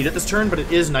 I don't really need it this turn, but it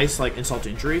is nice, like, Insult to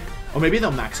Injury. Oh, maybe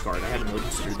they'll Max Guard. I hadn't really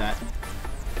considered that.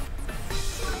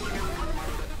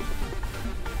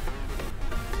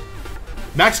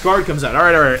 Max Guard comes out.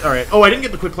 Alright. Oh, I didn't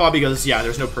get the Quick Claw because, yeah,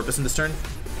 there's no purpose in this turn.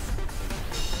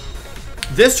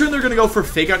 This turn, they're going to go for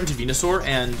Fake Out into Venusaur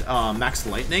and Max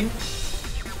Lightning.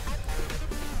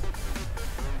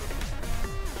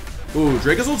 Ooh,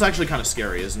 Dracozold's actually kind of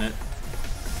scary, isn't it?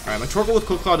 Alright, my Torkoal with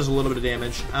Quick Claw does a little bit of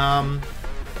damage.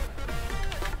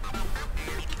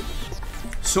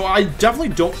 So I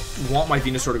definitely don't want my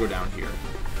Venusaur to go down here.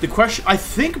 The question, I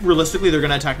think realistically they're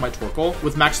going to attack my Torkoal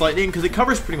with Max Lightning because it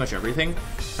covers pretty much everything.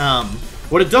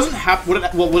 What it doesn't have,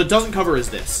 what it doesn't cover is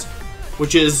this,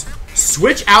 which is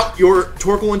switch out your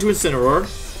Torkoal into Incineroar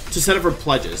to set it for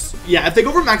pledges. Yeah, if they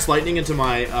go for Max Lightning into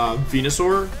my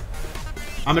Venusaur,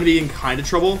 I'm going to be in kind of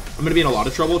trouble. I'm going to be in a lot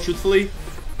of trouble, truthfully.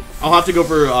 I'll have to go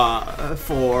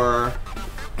for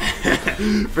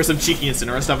some cheeky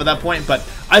Incineroar stuff at that point, but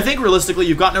I think realistically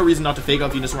you've got no reason not to Fake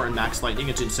Out Venusaur and Max Lightning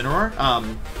into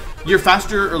Incineroar. You're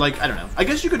faster, or like, I don't know. I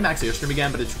guess you could Max Airstream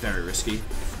again, but it's very risky.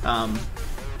 Because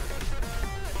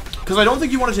I don't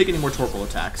think you want to take any more Torkoal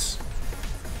attacks.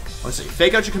 Let's see.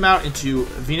 Fake Out should come out into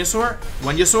Venusaur,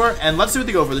 Venusaur, and let's see what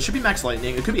they go for. This should be Max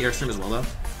Lightning. It could be Airstream as well, though.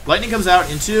 Lightning comes out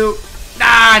into... Nah,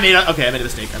 I made a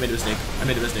mistake.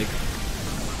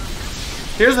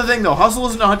 Here's the thing, though. Hustle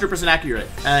isn't 100% accurate.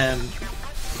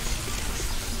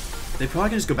 They probably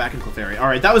can just go back in Clefairy.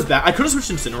 Alright, that was bad. I could have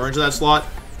switched Incineroar into that slot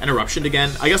and Eruptioned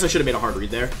again. I guess I should have made a hard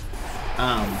read there.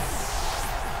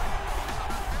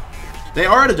 They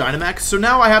are at a Dynamax, so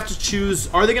now I have to choose...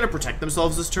 Are they going to protect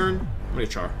themselves this turn? I'm going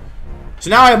to Char. So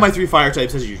now I have my 3 Fire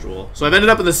types as usual. So I've ended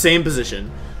up in the same position.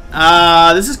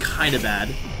 This is kind of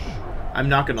bad. I'm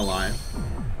not going to lie.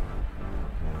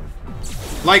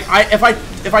 Like,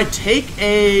 if I take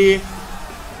a...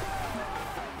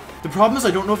 The problem is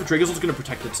I don't know if a Dracozold is going to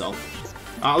protect itself.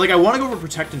 Like, I want to go for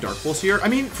Protect and Dark Pulse here. I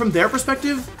mean, from their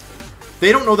perspective,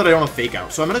 they don't know that I don't have Fake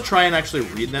Out. So I'm going to try and actually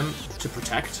read them to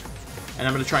Protect. And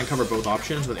I'm going to try and cover both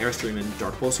options with Airstream and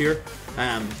Dark Pulse here.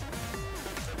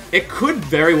 It could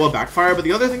very well backfire, but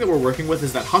the other thing that we're working with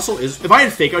is that Hustle is... If I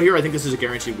had Fake Out here, I think this is a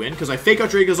guaranteed win, because I Fake Out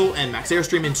Dracozold and Max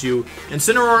Airstream into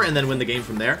Incineroar and then win the game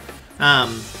from there.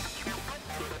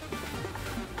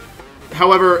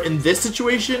 However, in this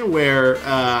situation where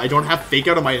I don't have Fake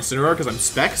Out on my Incineroar because I'm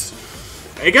Specs,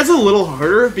 it gets a little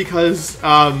harder because,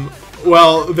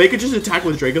 well, they could just attack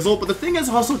with Dracozold, but the thing is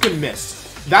Hustle can miss.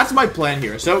 That's my plan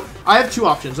here. So, I have 2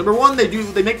 options. Number 1,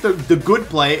 they make the good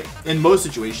play in most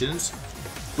situations,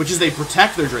 which is they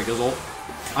protect their Dracozold.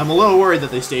 I'm a little worried that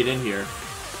they stayed in here.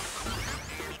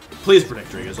 Please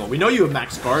protect Dracozold. We know you have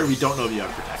Max Guard, we don't know if you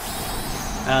have Protect.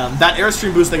 That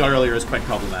Airstream boost they got earlier is quite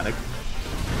problematic.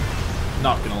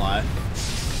 Not gonna lie.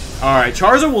 Alright,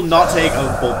 Charizard will not take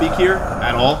a Bolt Beak here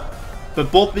at all,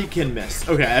 but Bolt Beak can miss.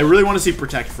 Okay, I really want to see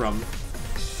Protect from...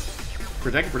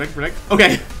 Protect.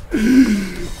 Okay.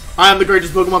 I'm the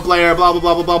greatest Pokemon player, blah, blah,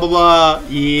 blah, blah, blah, blah, blah.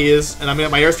 Yes. And I'm gonna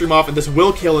get my Airstream off, and this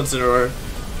will kill Incineroar.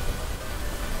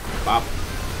 Bop.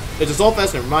 It's Assault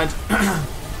Vest, never mind.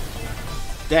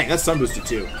 Dang, that's Sun boosted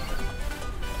too.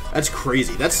 That's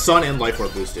crazy. That's Sun and Life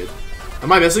Orb boosted.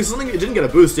 Am I missing something? It didn't get a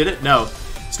boost, did it? No.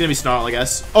 It's gonna be Snarl, I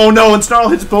guess. Oh no, and Snarl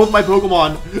hits both my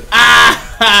Pokemon.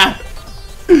 Ah!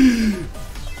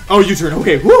 Oh, U-turn.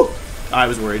 Okay, whoo! I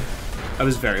was worried. I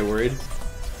was very worried.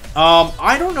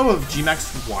 I don't know if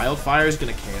Gmax Wildfire is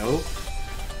gonna KO.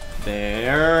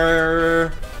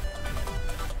 There.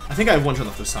 I think I have 1 turn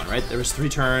left with Sun, right? There was 3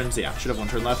 turns. Yeah, I should have 1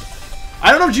 turn left.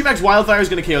 I don't know if Gmax Wildfire is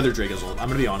gonna KO their Dracozold. I'm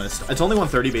gonna be honest. It's only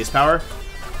 130 base power.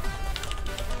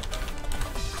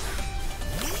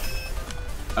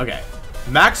 Okay.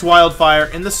 Max Wildfire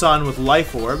in the Sun with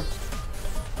Life Orb.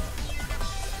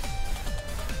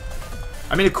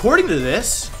 I mean, according to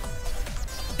this,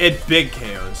 it big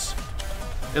KOs.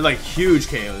 It, like, huge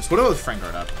KOs. What about with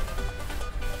Frangard up?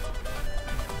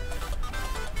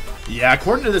 Yeah,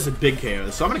 according to this, a big KO,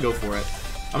 so I'm gonna go for it.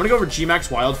 I'm gonna go for G-Max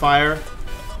Wildfire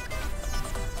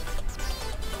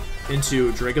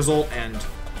into Dracozolt and...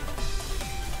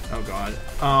 Oh god.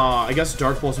 I guess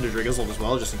Dark Pulse into Dracozolt as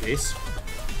well, just in case.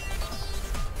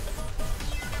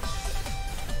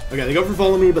 Okay, they go for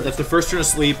Follow Me, but that's the first turn of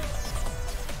sleep.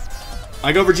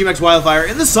 I go for G-Max Wildfire.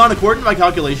 In the sun, according to my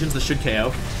calculations, this should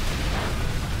KO.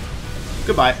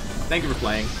 Goodbye. Thank you for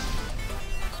playing.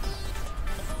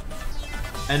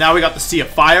 And now we got the Sea of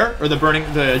Fire, or the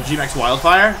G-Max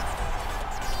Wildfire.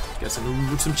 Get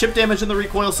some chip damage in the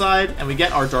recoil side, and we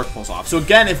get our Dark Pulse off. So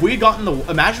again, if we had gotten the...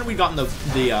 Imagine we gotten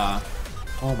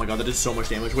oh my god, that did so much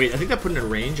damage. Wait, I think that put in a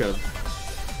range of...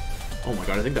 Oh my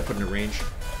god, I think that put in a range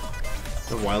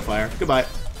of Wildfire. Goodbye.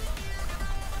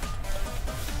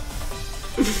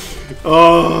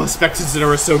 Oh, Specs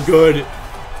Incineroar is so good.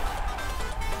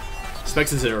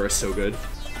 Specs Incineroar is so good.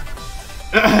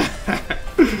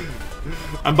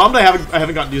 I'm bummed I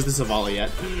haven't gotten to use the Zavala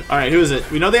yet. Alright, who is it?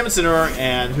 We know they have Incineroar,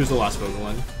 and who's the last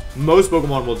Pokemon? Most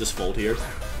Pokemon will just fold here.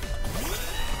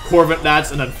 Corvin,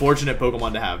 that's an unfortunate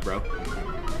Pokemon to have, bro.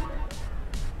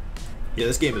 Yeah,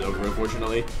 this game is over,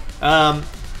 unfortunately. I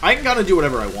can kind of do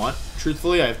whatever I want.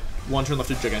 Truthfully, I have one turn left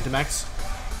to Gigantamax.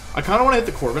 I kind of want to hit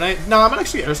the Corviknight. No, I'm going to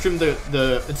actually Airstream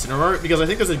the Incineroar, because I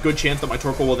think there's a good chance that my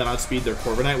Torkoal will then outspeed their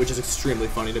Corviknight, which is extremely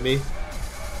funny to me.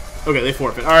 Okay, they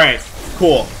forfeit. Alright,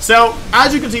 cool. So,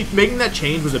 as you can see, making that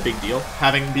change was a big deal.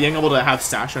 Being able to have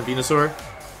Sash on Venusaur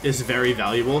is very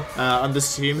valuable on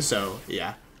this team, so,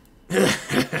 yeah.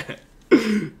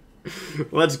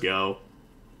 Let's go.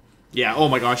 Yeah, oh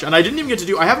my gosh. And I didn't even get to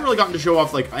do... I haven't really gotten to show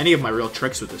off, like, any of my real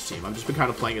tricks with this team. I've just been kind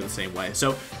of playing it the same way.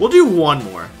 So, we'll do one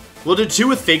more. We'll do 2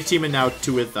 with Fake Team and now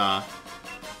 2 with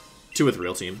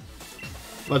Real Team.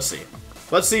 Let's see.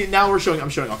 Let's see. Now I'm showing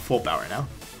off full power now.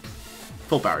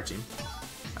 Full power team.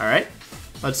 Alright.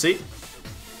 Let's see.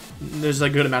 There's a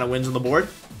good amount of wins on the board.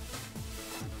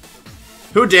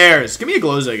 Who dares? Give me a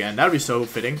Gloza again. That would be so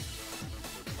fitting.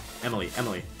 Emily.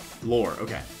 Lore.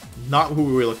 Okay. Not who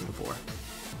we were looking for.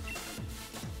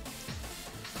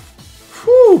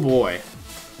 Whew, boy.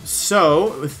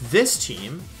 So, with this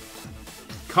team,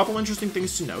 a couple interesting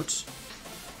things to note.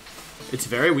 It's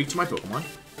very weak to my Pokemon.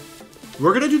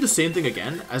 We're gonna do the same thing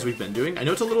again as we've been doing. I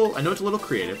know it's a little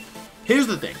creative. Here's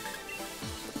the thing.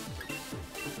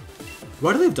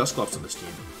 Why do they have Dusclops on this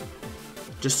team?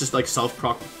 Just like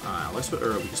self-proc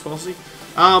or weakness policy?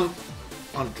 On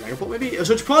Dragapult maybe?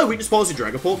 So it's probably weakness policy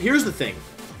Dragapult. Here's the thing.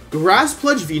 Grass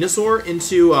Pledge Venusaur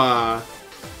into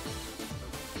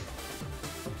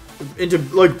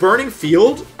like Burning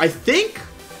Field, I think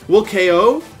will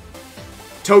KO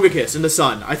Togekiss in the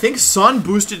Sun. I think Sun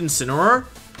boosted Incineroar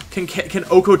can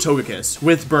Oko Togekiss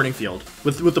with Burning Field,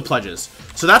 with the pledges.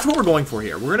 So that's what we're going for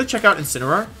here. We're going to check out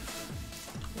Incineroar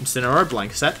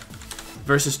blank set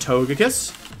versus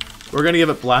Togekiss. We're going to give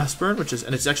it Blast Burn, and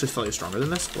it's actually slightly stronger than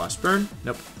this. Blast Burn.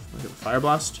 Nope. We'll give it Fire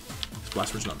Blast.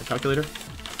 Blast Burn's not in the calculator.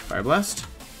 Fire Blast.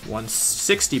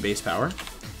 160 base power.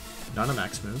 Not a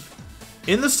max move.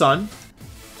 In the Sun,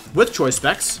 with Choice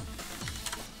Specs.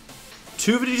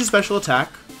 2 Vegeta Special Attack.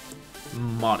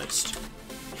 Modest.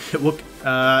 It looks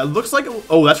like...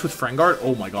 Oh, that's with Frengard?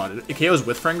 Oh my god. It KO's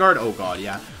with Frengard? Oh god,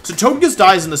 yeah. So Togekiss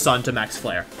dies in the Sun to max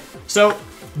Flare. So,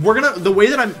 the way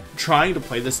that I'm trying to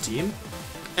play this team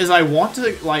is I want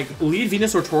to, like, lead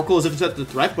Venusaur Torkoal as if it's at the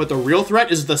threat, but the real threat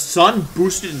is the Sun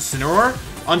boosted Incineroar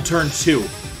on turn 2.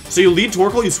 So you lead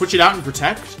Torkoal, you switch it out and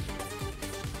protect.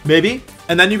 Maybe.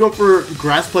 And then you go for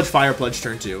Grass Pledge, Fire Pledge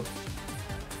turn 2.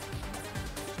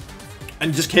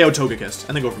 And just KO Togekiss,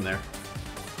 and then go from there.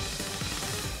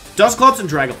 Dusclops and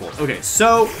Dragapult. Okay,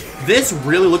 so this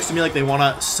really looks to me like they want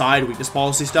to side weakness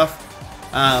policy stuff.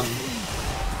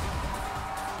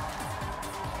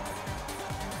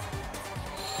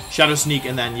 Shadow Sneak,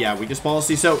 and then, yeah, weakness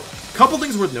policy. So, a couple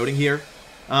things worth noting here.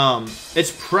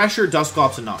 It's pressure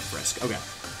Dusclops and not Frisk. Okay,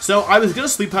 so I was going to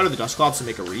Sleep Powder the Dusclops and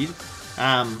make a read.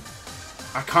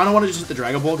 I kind of want to just hit the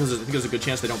Dragapult because I think there's a good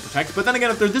chance they don't protect. But then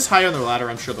again, if they're this high on their ladder,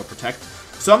 I'm sure they'll protect.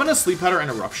 So I'm going to Sleep Powder and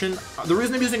Eruption. The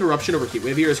reason I'm using Eruption over Heat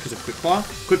Wave here is because of Quick Claw.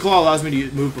 Quick Claw allows me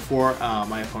to move before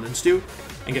my opponents do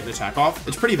and get an attack off.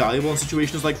 It's pretty valuable in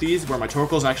situations like these where my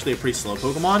Torkoal is actually a pretty slow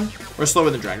Pokemon, or slower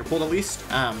than Dragapult at least.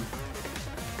 And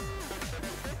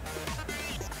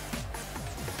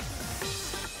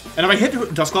if I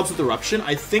hit Dusclops with Eruption,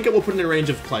 I think it will put in a range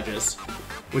of pledges,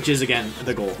 which is, again,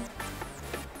 the goal.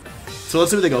 So let's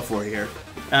see what they go for here.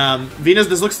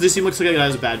 This team looks like it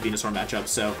has a bad Venusaur matchup,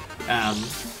 so,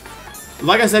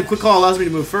 like I said, Quick Claw allows me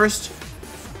to move first.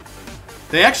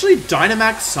 They actually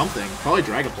Dynamax something, probably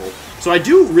Dragapult. So I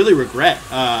do really regret,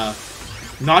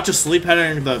 not just sleep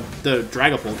heading the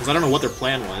Dragapult, because I don't know what their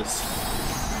plan was.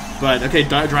 But, okay,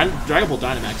 Dragapult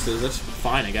Dynamaxes, that's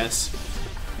fine, I guess.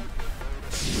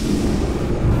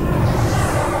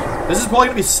 This is probably going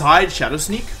to be side Shadow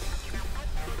Sneak,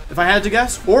 if I had to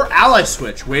guess. Or Ally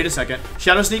Switch. Wait a second.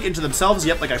 Shadow Sneak into themselves,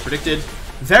 yep, like I predicted.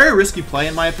 Very risky play,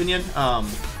 in my opinion.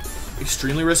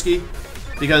 Extremely risky.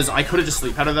 Because I could have just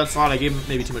Sleep Powder that slot. I gave him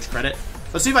maybe too much credit.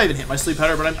 Let's see if I even hit my Sleep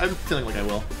Powder, but I'm feeling like I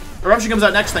will. Eruption comes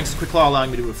out next, thanks to Quick Claw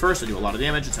allowing me to move first. I do a lot of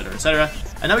damage, etc., etc.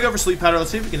 And now we go for Sleep Powder.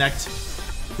 Let's see if we connect.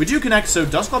 We do connect, so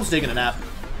Dusclob's taking a nap.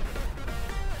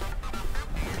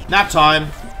 Nap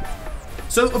time.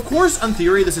 So, of course, in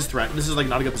theory, this is threatened. This is, like,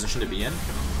 not a good position to be in.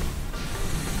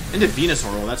 Into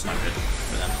Venusaur. Well, that's not good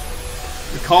for them.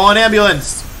 We call an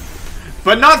ambulance.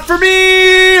 But not for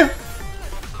me!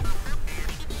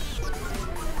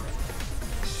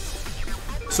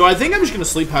 So I think I'm just going to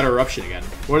Sleep Powder Eruption again.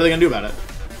 What are they going to do about it?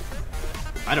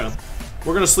 I don't know.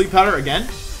 We're going to Sleep Powder again.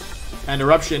 And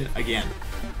Eruption again.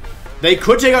 They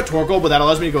could take out Torkoal, but that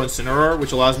allows me to go Incineroar,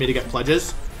 which allows me to get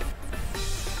Pledges.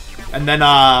 And then,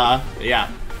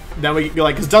 yeah. Then we go,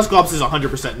 like, because Dusclops is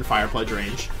 100% in Fire Pledge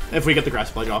range. If we get the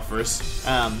Grass Pledge off first.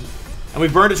 And we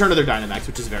burned a turn of their Dynamax,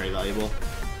 which is very valuable.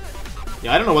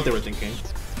 Yeah, I don't know what they were thinking.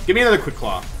 Give me another Quick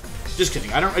Claw. Just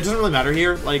kidding. It doesn't really matter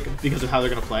here, like, because of how they're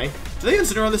going to play. Do they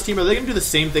Incineroar on this team? Are they going to do the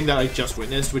same thing that I just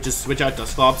witnessed, which is switch out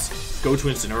Dusclops, go to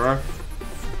Incineroar?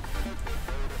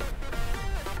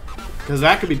 Because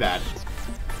that could be bad.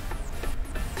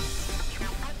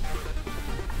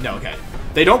 No, okay.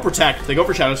 They don't protect. They go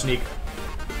for Shadow Sneak.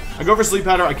 I go for Sleep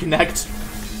Powder. I connect.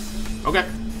 Okay.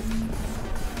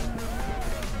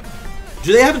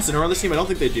 Do they have Incineroar on this team? I don't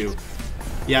think they do.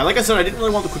 Yeah, like I said, I didn't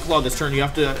really want the Quick Claw this turn. You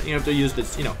have to use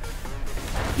this, you know,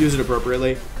 use it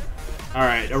appropriately. All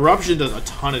right, Eruption does a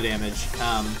ton of damage.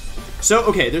 So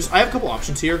okay, I have a couple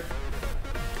options here.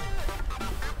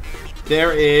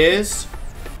 There is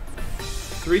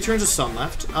 3 turns of Sun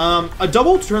left. A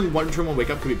double turn, one Wake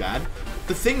Up could be bad.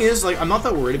 The thing is, like, I'm not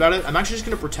that worried about it. I'm actually just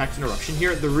going to protect an Eruption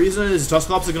here. The reason is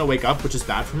Dusclops is going to Wake Up, which is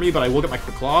bad for me, but I will get my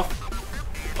Quick Claw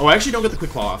off. Oh, I actually don't get the Quick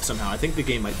Claw off somehow. I think the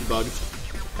game might be bugged.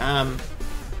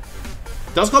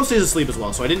 Dusclops stays asleep as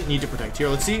well, so I didn't need to protect here.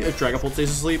 Let's see if Dragapult stays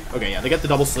asleep. Okay, yeah, they get the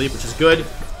double sleep, which is good.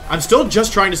 I'm still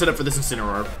just trying to set up for this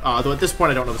Incineroar, though at this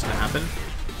point I don't know what's going to happen.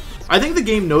 I think the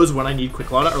game knows when I need Quick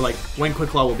Claw, or like when Quick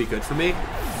Claw will be good for me,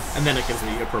 and then it gives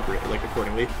me appropriate, like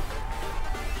accordingly.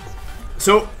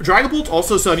 So Dragapult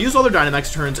also, so I've used all their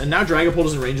Dynamax turns, and now Dragapult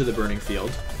is in range of the Burning Field,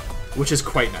 which is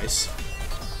quite nice.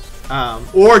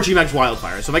 Or G-Max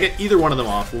Wildfire. So if I get either one of them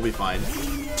off, we'll be fine.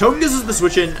 Togekiss is the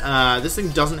switch in. This thing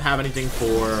doesn't have anything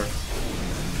for,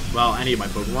 well, any of my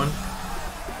Pokemon.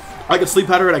 I could Sleep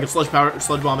Powder it, I could Sludge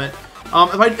Bomb it.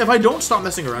 If I don't stop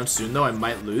messing around soon, though, I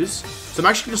might lose. So I'm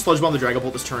actually going to Sludge Bomb the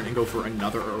Dragapult this turn and go for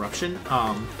another Eruption.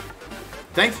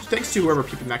 Thanks to whoever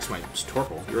PPMaxed my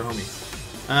Torkoal. You're a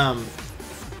homie.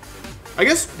 I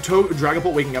guess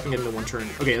Dragapult waking up and getting the one turn.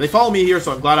 Okay, they follow me here,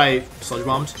 so I'm glad I Sludge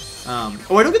Bombed.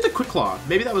 Oh, I don't get the Quick Claw.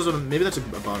 Maybe that's a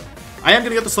bug. I am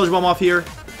gonna get the Sludge Bomb off here.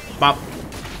 Bop.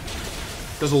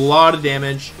 Does a lot of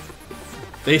damage.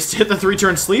 They hit the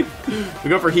 3-turn sleep. We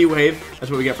go for Heat Wave. That's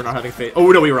what we get for not having Fate.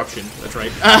 Oh no, Eruption. That's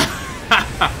right.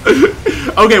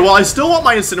 Okay, well I still want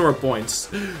my Incineroar points.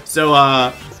 So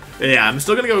yeah, I'm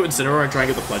still gonna go Incineroar and try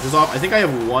and get the pledges off. I think I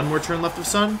have one more turn left of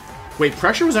Sun. Wait,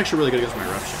 Pressure was actually really good against my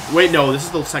Eruption. Wait, no, this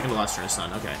is the second to last turn of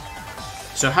Sun. Okay.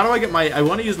 So how do I get my... I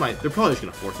want to use my... They're probably just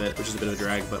going to forfeit, which is a bit of a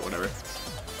drag, but whatever.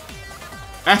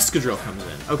 Excadrill comes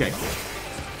in. Okay, cool.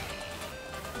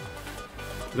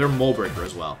 They're Mole Breaker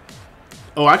as well.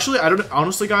 Oh, actually, I don't...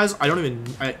 Honestly, guys, I don't even...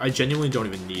 I genuinely don't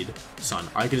even need Sun.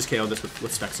 I can just KO this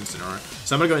with Specs and Incineroar.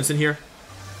 So I'm going to go Instant here.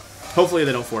 Hopefully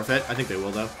they don't forfeit. I think they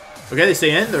will, though. Okay, they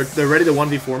stay in. They're ready to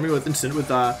 1v4 me with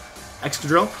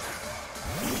Excadrill.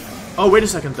 Oh, wait a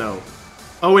second, though.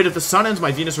 Oh, wait, if the Sun ends,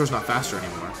 my Venusaur's not faster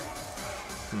anymore.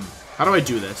 How do I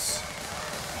do this?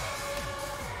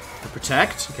 I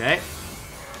protect, okay.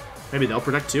 Maybe they'll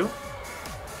protect too.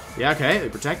 Yeah, okay, they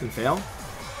protect and fail.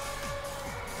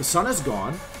 The Sun is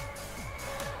gone.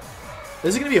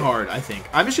 This is gonna be hard, I think.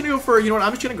 I'm just gonna go for, you know what,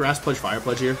 I'm just gonna Grass Pledge, Fire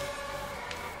Pledge here.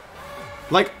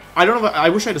 Like, I don't know if I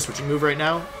wish I had a switching move right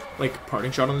now. Like,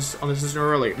 Parting Shot on this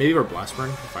Incineroar, like, maybe our Blast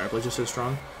Burn, Fire Pledge is so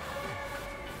strong.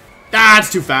 Ah,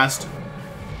 it's too fast.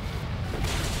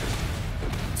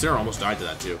 Incineroar almost died to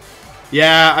that too.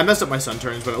 Yeah, I messed up my Sun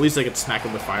turns, but at least I could smack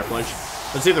them with Fire Pledge.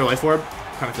 Let's see if they're Life Orb.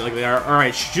 Kind of feel like they are.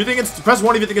 Alright, do you think it's... Press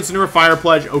 1 if you think it's Incineroar, Fire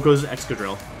Pledge, Oko's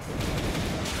Excadrill.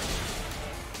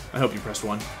 I hope you pressed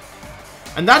 1.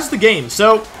 And that's the game.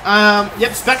 So,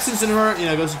 yep, Specs Incineroar, you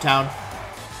know, goes to town.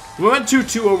 We went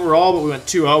 2-2 overall, but we went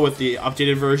 2-0 with the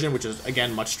updated version, which is,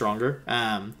 again, much stronger.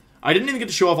 I didn't even get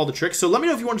to show off all the tricks, so let me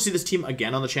know if you want to see this team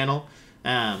again on the channel.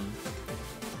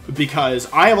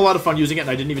 Because I have a lot of fun using it,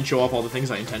 and I didn't even show off all the things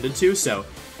I intended to, so...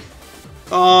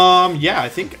 yeah, I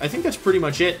think that's pretty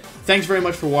much it. Thanks very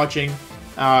much for watching.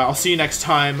 I'll see you next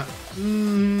time.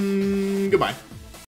 Goodbye.